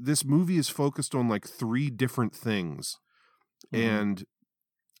just, this movie is focused on like 3 different things. Mm-hmm. And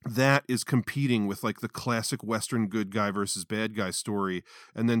that is competing with like the classic Western good guy versus bad guy story.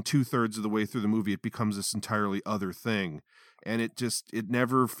 And then 2/3 of the way through the movie, it becomes this entirely other thing. And it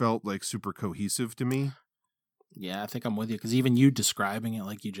never felt like super cohesive to me. Yeah, I think I'm with you. Because even you describing it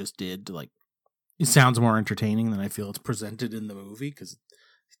like you just did, like, it sounds more entertaining than I feel it's presented in the movie. Because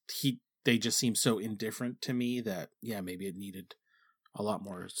they just seem so indifferent to me that, yeah, maybe it needed a lot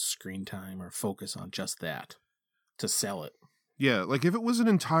more screen time or focus on just that to sell it. Yeah, like if it was an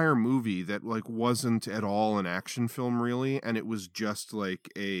entire movie that like wasn't at all an action film really, and it was just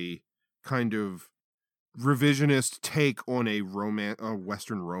like a kind of revisionist take on a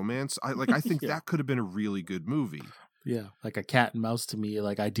Western romance, I think that could have been a really good movie. Yeah, like a cat and mouse to me,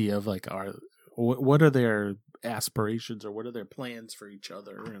 like idea of like, what are their aspirations or what are their plans for each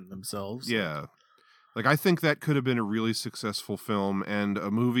other and themselves? Yeah. Like, I think that could have been a really successful film, and a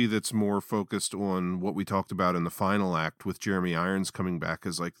movie that's more focused on what we talked about in the final act with Jeremy Irons coming back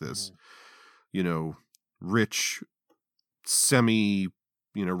as like this, you know, rich, semi,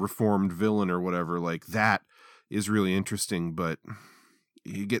 you know, reformed villain or whatever. Like, that is really interesting, but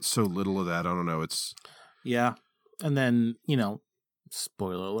you get so little of that. I don't know. Yeah. And then, you know,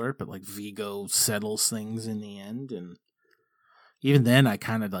 spoiler alert, but like Vigo settles things in the end, and even then, I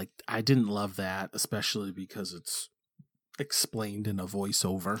kind of I didn't love that, especially because it's explained in a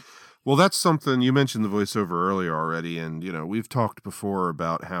voiceover. Well, that's something, you mentioned the voiceover earlier already, and, you know, we've talked before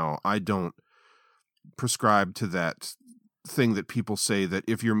about how I don't prescribe to that thing that people say that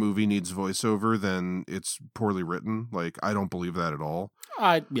if your movie needs voiceover, then it's poorly written. Like, I don't believe that at all.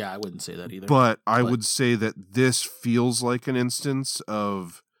 I wouldn't say that either. But I would say that this feels like an instance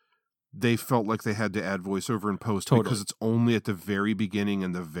of they felt like they had to add voiceover in post because it's only at the very beginning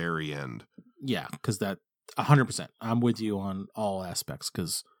and the very end. Yeah, because that 100%. I'm with you on all aspects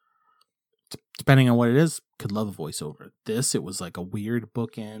because depending on what it is, could love a voiceover. This, it was like a weird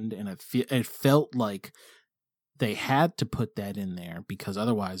bookend, and it felt like they had to put that in there because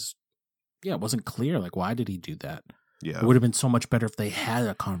otherwise, yeah, it wasn't clear. Like, why did he do that? Yeah, it would have been so much better if they had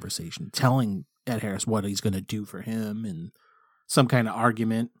a conversation telling Ed Harris what he's going to do for him and some kind of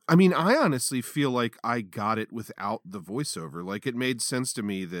argument. I mean, I honestly feel like I got it without the voiceover. Like, it made sense to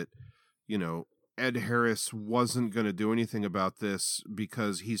me that, you know, Ed Harris wasn't going to do anything about this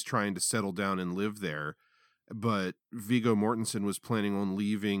because he's trying to settle down and live there. But Viggo Mortensen was planning on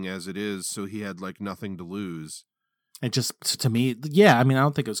leaving as it is, so he had like nothing to lose. It just, to me, yeah, I mean, I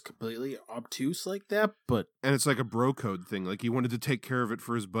don't think it was completely obtuse like that, but... And it's like a bro code thing. Like, he wanted to take care of it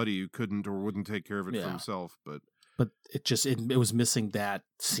for his buddy who couldn't or wouldn't take care of it for himself, but... But it just, it was missing that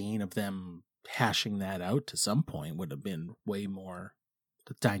scene of them hashing that out to some point would have been way more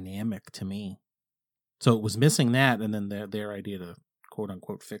dynamic to me. So it was missing that, and then their idea to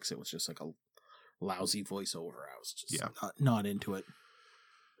quote-unquote fix it was just like a lousy voiceover. I was just not into it.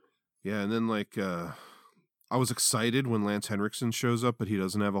 Yeah, and then like... I was excited when Lance Henriksen shows up, but he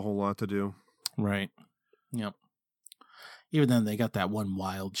doesn't have a whole lot to do. Right. Yep. Even then, they got that one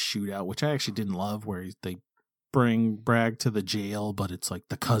wild shootout, which I actually didn't love, where they bring Bragg to the jail, but it's like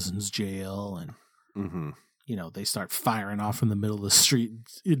the cousin's jail, and you know, they start firing off in the middle of the street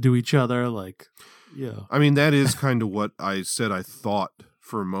into each other. Like, yeah. I mean, that is kind of what I said. I thought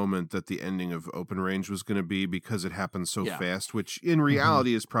for a moment that the ending of Open Range was going to be, because it happened so fast, which in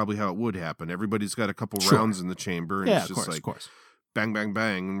reality is probably how it would happen. Everybody's got a couple rounds in the chamber, and it's just like bang, bang,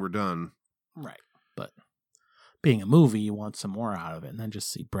 bang, and we're done. Right. But being a movie, you want some more out of it, and then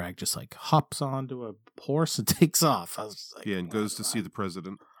just see Bragg just like hops onto a horse and takes off. I was just like, and goes to see the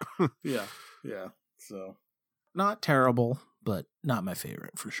president. Yeah. So not terrible, but not my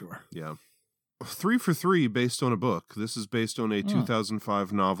favorite for sure. Yeah. 3 for 3 based on a book. This is based on a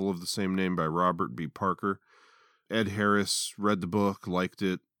 2005 novel of the same name by Robert B. Parker. Ed Harris read the book, liked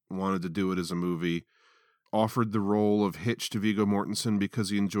it, wanted to do it as a movie, offered the role of Hitch to Viggo Mortensen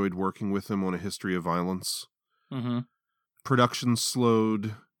because he enjoyed working with him on A History of Violence. Production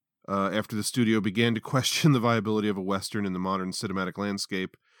slowed after the studio began to question the viability of a Western in the modern cinematic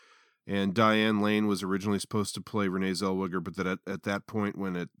landscape. And Diane Lane was originally supposed to play Renee Zellweger, but that at that point,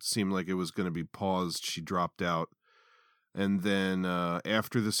 when it seemed like it was going to be paused, she dropped out. And then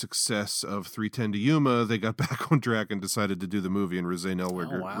after the success of 3:10 to Yuma, they got back on track and decided to do the movie, and Renee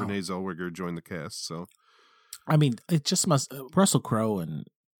Zellweger joined the cast. So, I mean, it just must... Russell Crowe and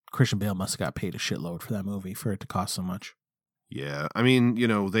Christian Bale must have got paid a shitload for that movie for it to cost so much. Yeah, I mean, you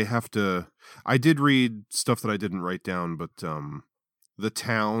know, they have to... I did read stuff that I didn't write down, but the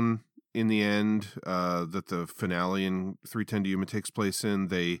town... in the end, that the finale in 3:10 to Yuma takes place in,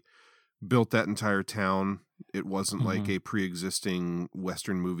 they built that entire town. It wasn't like a pre-existing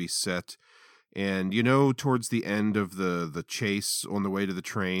Western movie set. And, you know, towards the end of the chase on the way to the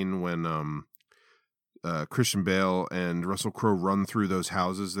train, when Christian Bale and Russell Crowe run through those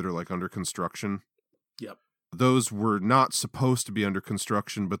houses that are like under construction. Yep. Those were not supposed to be under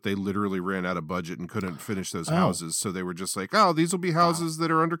construction, but they literally ran out of budget and couldn't finish those houses. So they were just like, oh, these will be houses that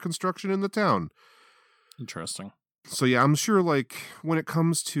are under construction in the town. Interesting. So yeah, I'm sure like when it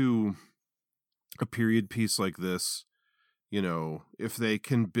comes to a period piece like this, you know, if they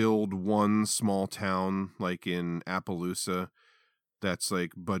can build one small town like in Appaloosa, that's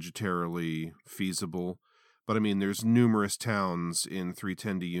like budgetarily feasible. But I mean, there's numerous towns in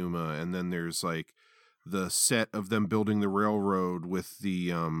 3:10 to Yuma, and then there's like the set of them building the railroad with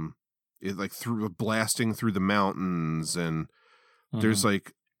the through blasting through the mountains, and there's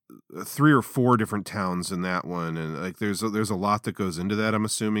like 3 or 4 different towns in that one, and like there's a lot that goes into that, I'm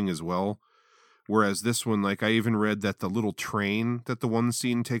assuming, as well. Whereas this one, like, I even read that the little train that the one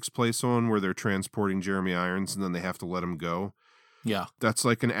scene takes place on, where they're transporting Jeremy Irons and then they have to let him go, yeah, that's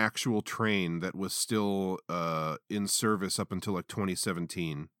like an actual train that was still in service up until like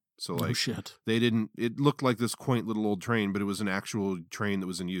 2017. So like, they didn't, it looked like this quaint little old train, but it was an actual train that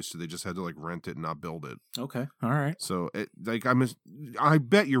was in use. So they just had to like rent it and not build it. Okay. All right. So I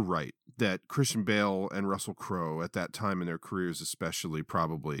bet you're right that Christian Bale and Russell Crowe at that time in their careers, especially,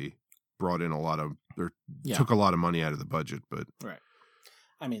 probably brought in a lot of, or took a lot of money out of the budget, but right.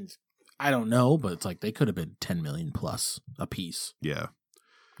 I mean, I don't know, but it's like they could have been 10 million plus a piece. Yeah.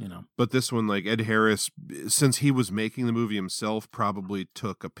 You know, but this one, like Ed Harris, since he was making the movie himself, probably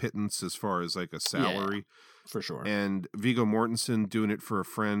took a pittance as far as like a salary, for sure. And Viggo Mortensen doing it for a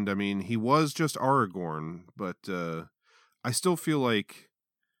friend. I mean, he was just Aragorn, but I still feel like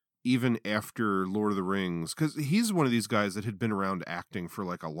even after Lord of the Rings, because he's one of these guys that had been around acting for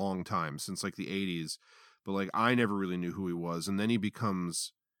like a long time, since like the 80s, but like I never really knew who he was, and then he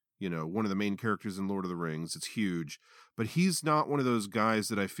becomes, you know, one of the main characters in Lord of the Rings. It's huge. But he's not one of those guys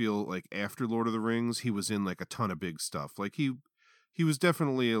that I feel like after Lord of the Rings, he was in like a ton of big stuff. Like he was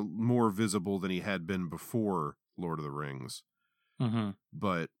definitely more visible than he had been before Lord of the Rings.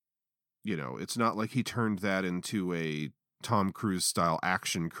 But, you know, it's not like he turned that into a Tom Cruise style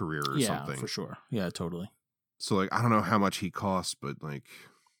action career or something. Yeah, for sure. Yeah, totally. So like, I don't know how much he costs, but like,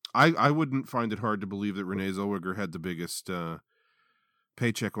 I wouldn't find it hard to believe that Renee Zellweger had the biggest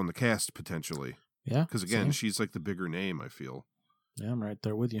paycheck on the cast, potentially. Yeah. Because, again, same. she's like the bigger name, I feel. Yeah, I'm right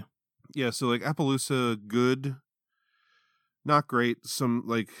there with you. Yeah, so, like, Appaloosa, good. Not great. Some,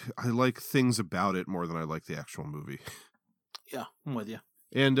 like, I like things about it more than I like the actual movie. Yeah, I'm with you.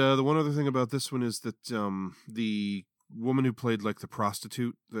 And the one other thing about this one is that the woman who played, like, the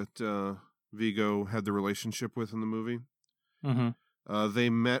prostitute that Viggo had the relationship with in the movie, they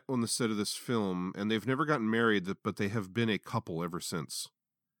met on the set of this film, and they've never gotten married, but they have been a couple ever since.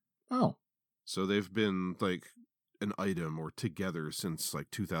 Oh. So they've been, like, an item or together since, like,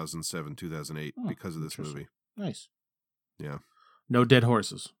 2007, 2008 because of this movie. Nice. Yeah. No dead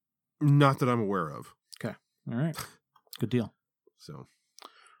horses. Not that I'm aware of. Okay. All right. Good deal. So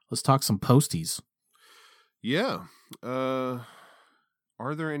let's talk some posties. Yeah. Are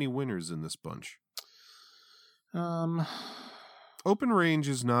there any winners in this bunch? Open Range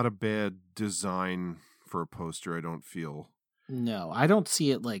is not a bad design for a poster, I don't feel. No, I don't see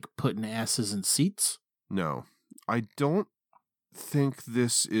it like putting asses in seats. No. I don't think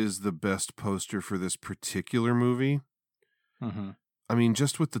this is the best poster for this particular movie. I mean,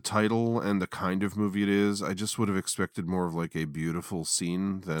 just with the title and the kind of movie it is, I just would have expected more of like a beautiful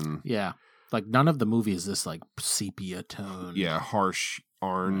scene than... Yeah. Like none of the movie is this like sepia tone. Yeah, harsh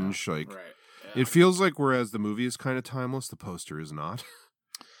orange. Yeah, like right. Yeah. It feels like whereas the movie is kind of timeless, the poster is not.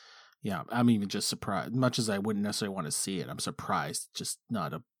 Yeah, I'm even just surprised. Much as I wouldn't necessarily want to see it, I'm surprised just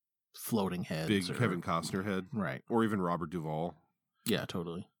not a floating head. Big Kevin Costner head. Right. Or even Robert Duvall. Yeah,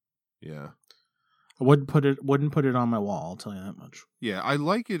 totally. Yeah. I wouldn't put it on my wall, I'll tell you that much. Yeah, I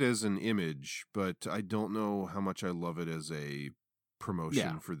like it as an image, but I don't know how much I love it as a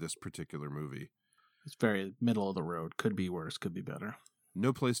promotion for this particular movie. It's very middle of the road. Could be worse, could be better.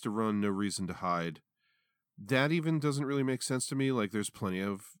 No place to run, no reason to hide. That even doesn't really make sense to me. Like, there's plenty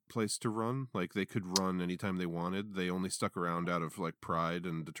of place to run. Like, they could run anytime they wanted. They only stuck around out of, like, pride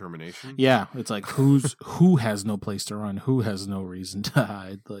and determination. Yeah, it's like, who has no place to run? Who has no reason to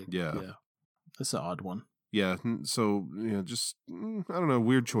hide? Like, yeah. That's an odd one. Yeah, so, just, I don't know,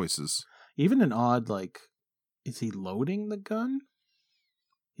 weird choices. Even an odd, like, is he loading the gun?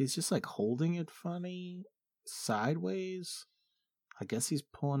 He's just, like, holding it funny, sideways. I guess he's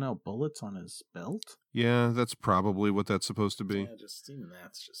pulling out bullets on his belt. Yeah, that's probably what that's supposed to be. Yeah, just even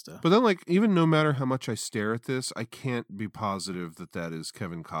that's just a... But then, like, even no matter how much I stare at this, I can't be positive that that is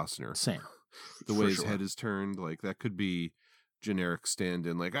Kevin Costner. Same. The way his head is turned, like, that could be generic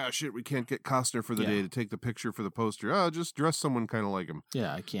stand-in. Like, oh, shit, we can't get Costner for the day to take the picture for the poster. Oh, just dress someone kind of like him.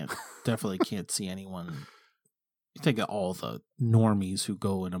 Yeah, I definitely can't see anyone... You think of all the normies who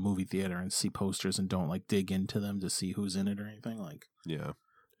go in a movie theater and see posters and don't like dig into them to see who's in it or anything. Like, yeah,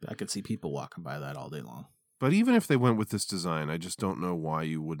 I could see people walking by that all day long. But even if they went with this design, I just don't know why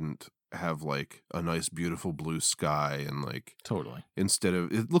you wouldn't have like a nice, beautiful blue sky and like totally instead of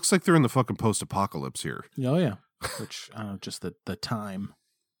it looks like they're in the fucking post-apocalypse here. Oh yeah, which I don't know, just the time,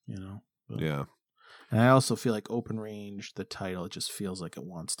 But, yeah. And I also feel like Open Range, the title, it just feels like it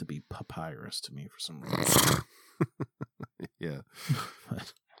wants to be Papyrus to me for some reason. Yeah.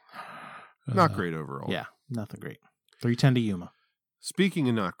 But, not great overall. Yeah, nothing great. 310 to Yuma. Speaking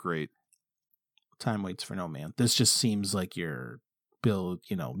of not great. Time waits for no man. This just seems like your bill,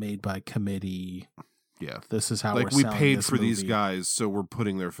 made by committee. Yeah. This is how like we're we paid this for movie. these guys, so we're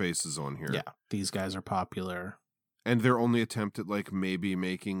putting their faces on here. Yeah. These guys are popular. And their only attempt at like maybe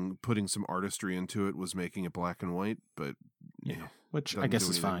putting some artistry into it was making it black and white, but yeah, which I guess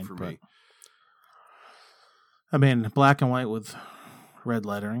is fine for but... me. I mean, black and white with red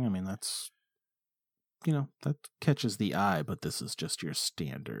lettering. I mean, that's, that catches the eye, but this is just your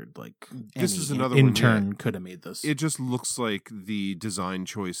standard. Like, this is another intern could have made this. It just looks like the design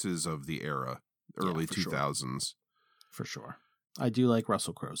choices of the era, early 2000s. For sure. I do like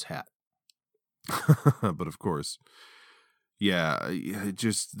Russell Crowe's hat. But of course,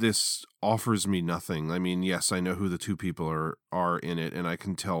 this offers me nothing. I mean, yes, I know who the two people are in it, and I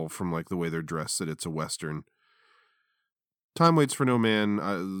can tell from like the way they're dressed that it's a Western. Time waits for no man.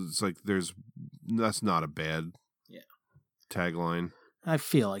 It's like that's not a bad tagline. I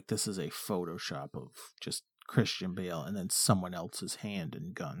feel like this is a Photoshop of just Christian Bale and then someone else's hand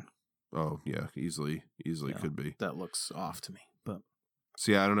and gun. Oh yeah, easily could be. That looks off to me, but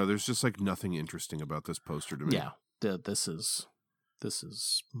so yeah, I don't know. There's just like nothing interesting about this poster to me. Yeah, this is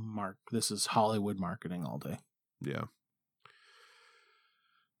Hollywood marketing all day. Yeah.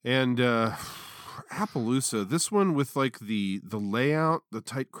 And Appaloosa, this one with like the layout, the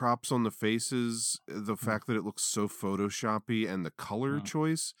tight crops on the faces, the fact that it looks so photoshoppy, and the color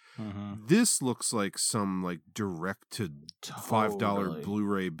choice. This looks like some like direct to $5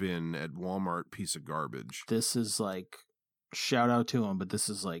 Blu-ray bin at Walmart piece of garbage. This is like, shout out to him, but this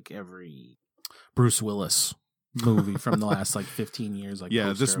is like every Bruce Willis movie from the last like 15 years. Like,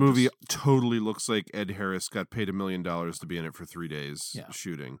 yeah, this movie totally looks like Ed Harris got paid $1 million to be in it for 3 days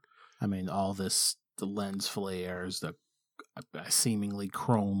shooting. I mean, all this, the lens flares, the seemingly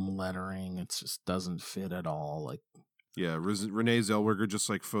chrome lettering, it just doesn't fit at all. Like, yeah, Renee Zellweger just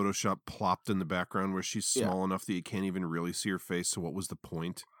like Photoshop plopped in the background where she's small enough that you can't even really see her face. So what was the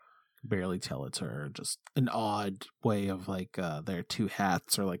point? Barely tell it's her. Just an odd way of like their two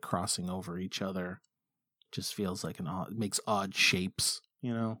hats are like crossing over each other. Just feels like it makes odd shapes,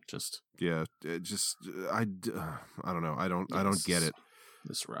 you know. Just yeah, it just I don't know. I don't get it.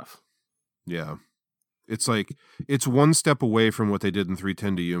 It's rough. Yeah. It's like, it's one step away from what they did in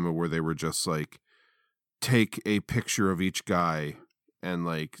 3:10 to Yuma, where they were just like, take a picture of each guy and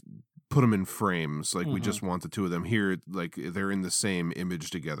like put them in frames. Like, we just want the two of them here. Like, they're in the same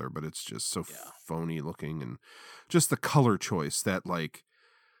image together, but it's just so phony looking. And just the color choice, that like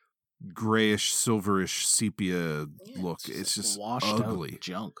grayish, silverish sepia look. It's just washed ugly out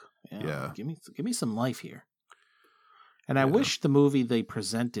junk. Yeah. Give me some life here. And I wish the movie they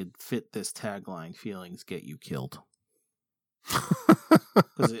presented fit this tagline, "Feelings get you killed."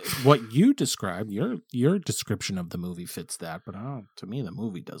 Because what you described, your description of the movie fits that, but to me, the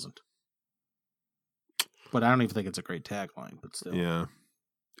movie doesn't. But I don't even think it's a great tagline, but still. Yeah.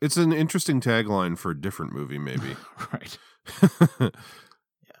 It's an interesting tagline for a different movie, maybe. Right.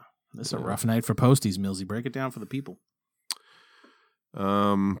 This is a rough night for posties, Millsy. Break it down for the people.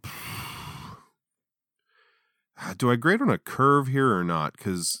 Do I grade on a curve here or not?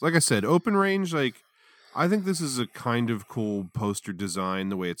 Because, like I said, open range, like, I think this is a kind of cool poster design,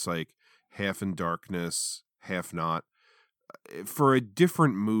 the way it's like half in darkness, half not. For a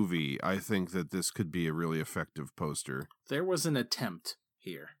different movie, I think that this could be a really effective poster. There was an attempt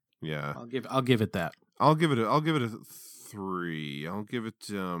here. Yeah. I'll give it that. I'll give it a 3. I'll give it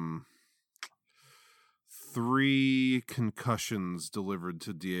 3 concussions delivered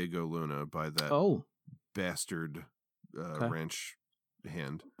to Diego Luna by that bastard ranch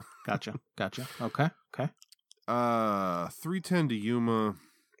hand. Gotcha. Okay. 3:10 to Yuma.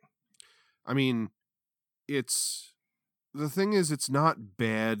 I mean, the thing is, it's not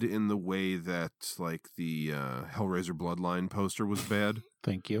bad in the way that like the Hellraiser Bloodline poster was bad.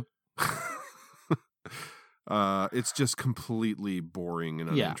 Thank you. It's just completely boring and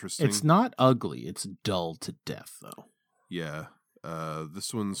uninteresting. It's not ugly. It's dull to death, though. Yeah.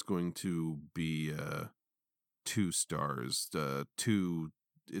 This one's going to be 2 stars.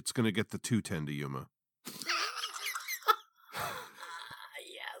 It's going to get the 2:10 to Yuma.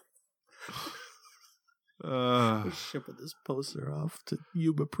 We're shipping this poster off to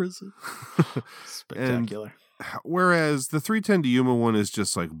Yuma prison. Spectacular. Whereas the 3:10 to Yuma one is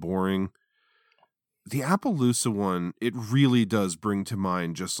just like boring. The Appaloosa one, it really does bring to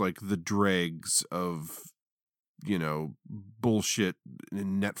mind just like the dregs of, you know, bullshit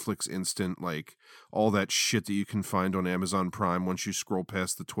in Netflix instant, like all that shit that you can find on Amazon Prime once you scroll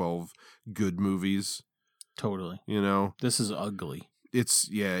past the 12 good movies. Totally. You know? This is ugly. It's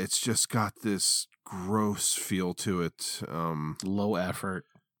just got this gross feel to it. Low effort.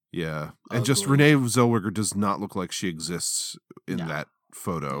 Yeah. And just Renee Zellweger does not look like she exists in that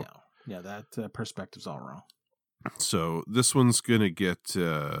photo. Yeah, that perspective's all wrong. So this one's going to get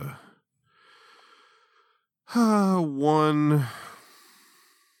one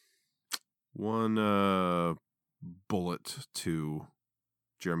bullet to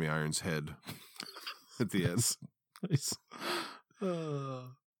Jeremy Irons' head at the end. Nice.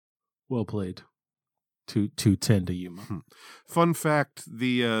 Well played. 2:10 to Yuma. Fun fact: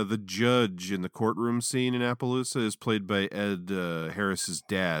 the judge in the courtroom scene in Appaloosa is played by Ed Harris's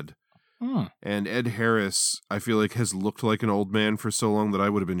dad. And Ed Harris, I feel like, has looked like an old man for so long that I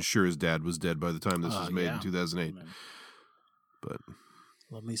would have been sure his dad was dead by the time this was made in 2008. But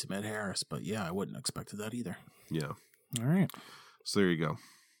love me some Ed Harris, but yeah, I wouldn't have expected that either. Yeah. All right. So there you go.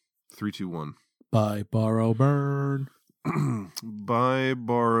 3, 2, 1. Buy, borrow, burn. Buy,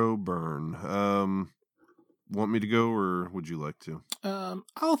 borrow, burn. Want me to go, or would you like to?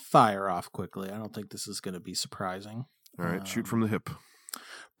 I'll fire off quickly. I don't think this is going to be surprising. All right, shoot from the hip.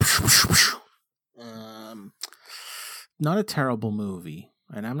 Not a terrible movie,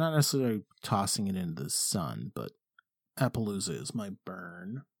 and I'm not necessarily tossing it into the sun, but Appaloosa is my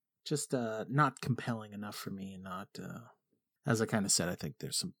burn. Just not compelling enough for me, and not as I kind of said, I think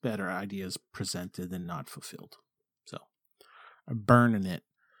there's some better ideas presented than not fulfilled. So I'm burning it.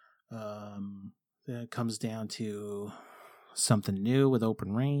 Then it comes down to something new with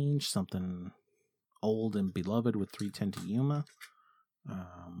Open Range, something old and beloved with 310 to Yuma.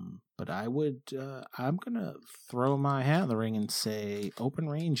 But I'm going to throw my hat in the ring and say Open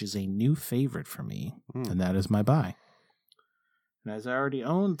Range is a new favorite for me, and that is my buy. And as I already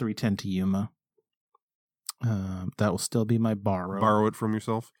own 310 to Yuma, that will still be my borrow. Borrow it from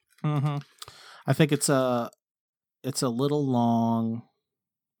yourself? Mm-hmm. I think it's a little longer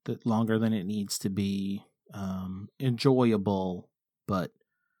than it needs to be. Enjoyable, but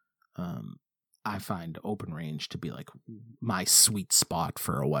I find Open Range to be like my sweet spot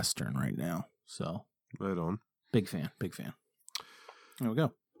for a Western right now. So right on. Big fan. There we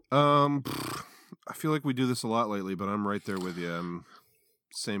go. I feel like we do this a lot lately, but I'm right there with you.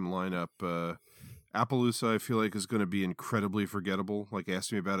 Same lineup. Appaloosa, I feel like, is going to be incredibly forgettable. Like,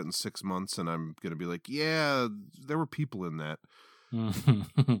 ask me about it in 6 months, and I'm going to be like, yeah, there were people in that.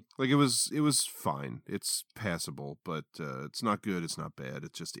 Like, it was fine. It's passable, but it's not good. It's not bad.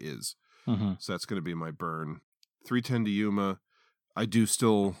 It just is. Mm-hmm. So that's going to be my burn. 310 to Yuma, I do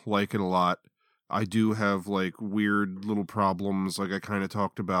still like it a lot. I do have like weird little problems, like I kind of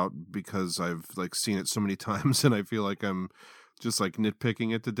talked about, because I've like seen it so many times, and I feel like I'm just like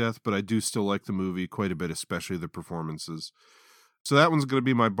nitpicking it to death. But I do still like the movie quite a bit, especially the performances. So that one's going to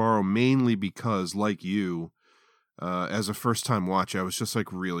be my borrow, mainly because, like you, as a first time watch, I was just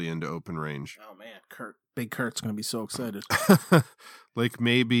like really into Open Range. Oh man, Big Kurt's going to be so excited. Like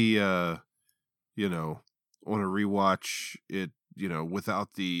maybe, on a rewatch, it,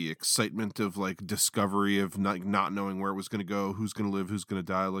 without the excitement of like discovery of not knowing where it was going to go, who's going to live, who's going to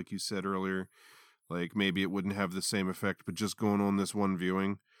die, like you said earlier, like maybe it wouldn't have the same effect. But just going on this one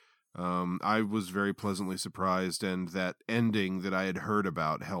viewing, I was very pleasantly surprised, and that ending that I had heard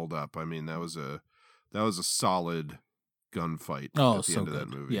about held up. I mean, that was a solid gunfight at the end of that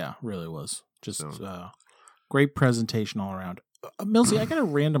movie. Yeah, really was. Just great presentation all around. Millsy, I got a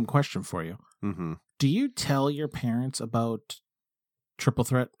random question for you. Mm-hmm. Do you tell your parents about Triple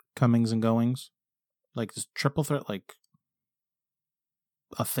Threat comings and goings? Like, is Triple Threat like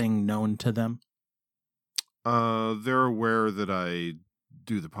a thing known to them? They're aware that I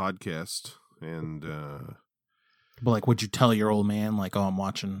do the podcast, and but like, would you tell your old man like, "Oh, I'm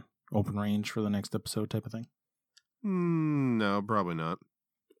watching Open Range for the next episode," type of thing? No, probably not.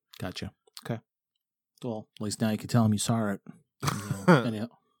 Gotcha. Okay. Well, at least now you can tell him you saw it. Anyhow.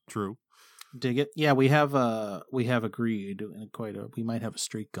 True. Dig it. Yeah, we have agreed we might have a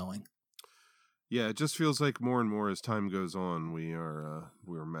streak going. Yeah, it just feels like more and more as time goes on,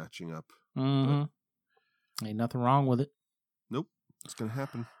 we're matching up. Mm-hmm. Ain't nothing wrong with it. Nope, it's gonna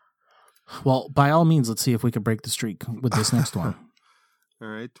happen. Well, by all means, let's see if we can break the streak with this next one. All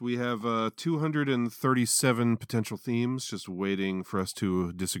right, we have 237 potential themes just waiting for us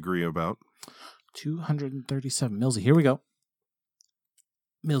to disagree about. 237. Millsy, here we go.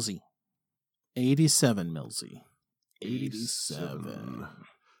 Millsy. 87, Millsy. 87.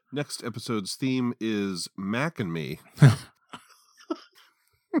 Next episode's theme is Mac and Me.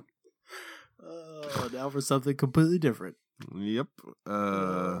 Oh, now for something completely different. Yep.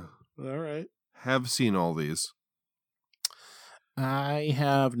 All right. Have seen all these. I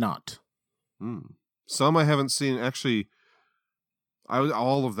have not. Some I haven't seen. Actually,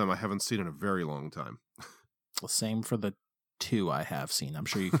 all of them I haven't seen in a very long time. The same for the 2 I have seen. I'm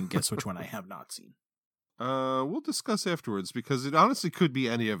sure you can guess which one I have not seen. We'll discuss afterwards, because it honestly could be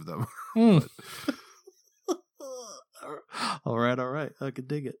any of them. All right. I can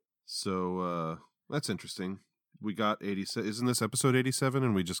dig it. So that's interesting. We got 87. Isn't this episode 87?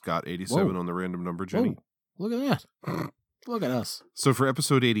 And we just got 87 on the random number, Jenny. Whoa. Look at that. Look at us. So for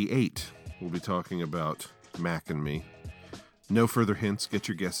episode 88, we'll be talking about Mac and Me. No further hints. Get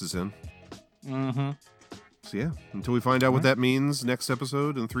your guesses in. Mm-hmm. So yeah, until we find out what that means next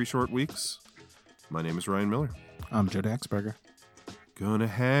episode in 3 short weeks, my name is Ryan Miller. I'm Joe Daxberger. Gonna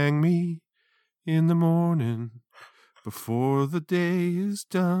hang me in the morning before the day is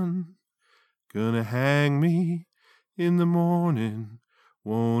done. Gonna hang me in the morning,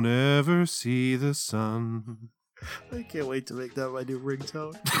 won't ever see the sun. I can't wait to make that my new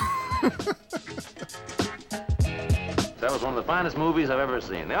ringtone. That was one of the finest movies I've ever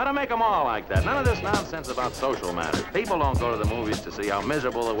seen. They ought to make them all like that. None of this nonsense about social matters. People don't go to the movies to see how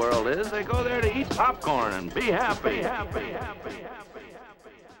miserable the world is. They go there to eat popcorn and be happy.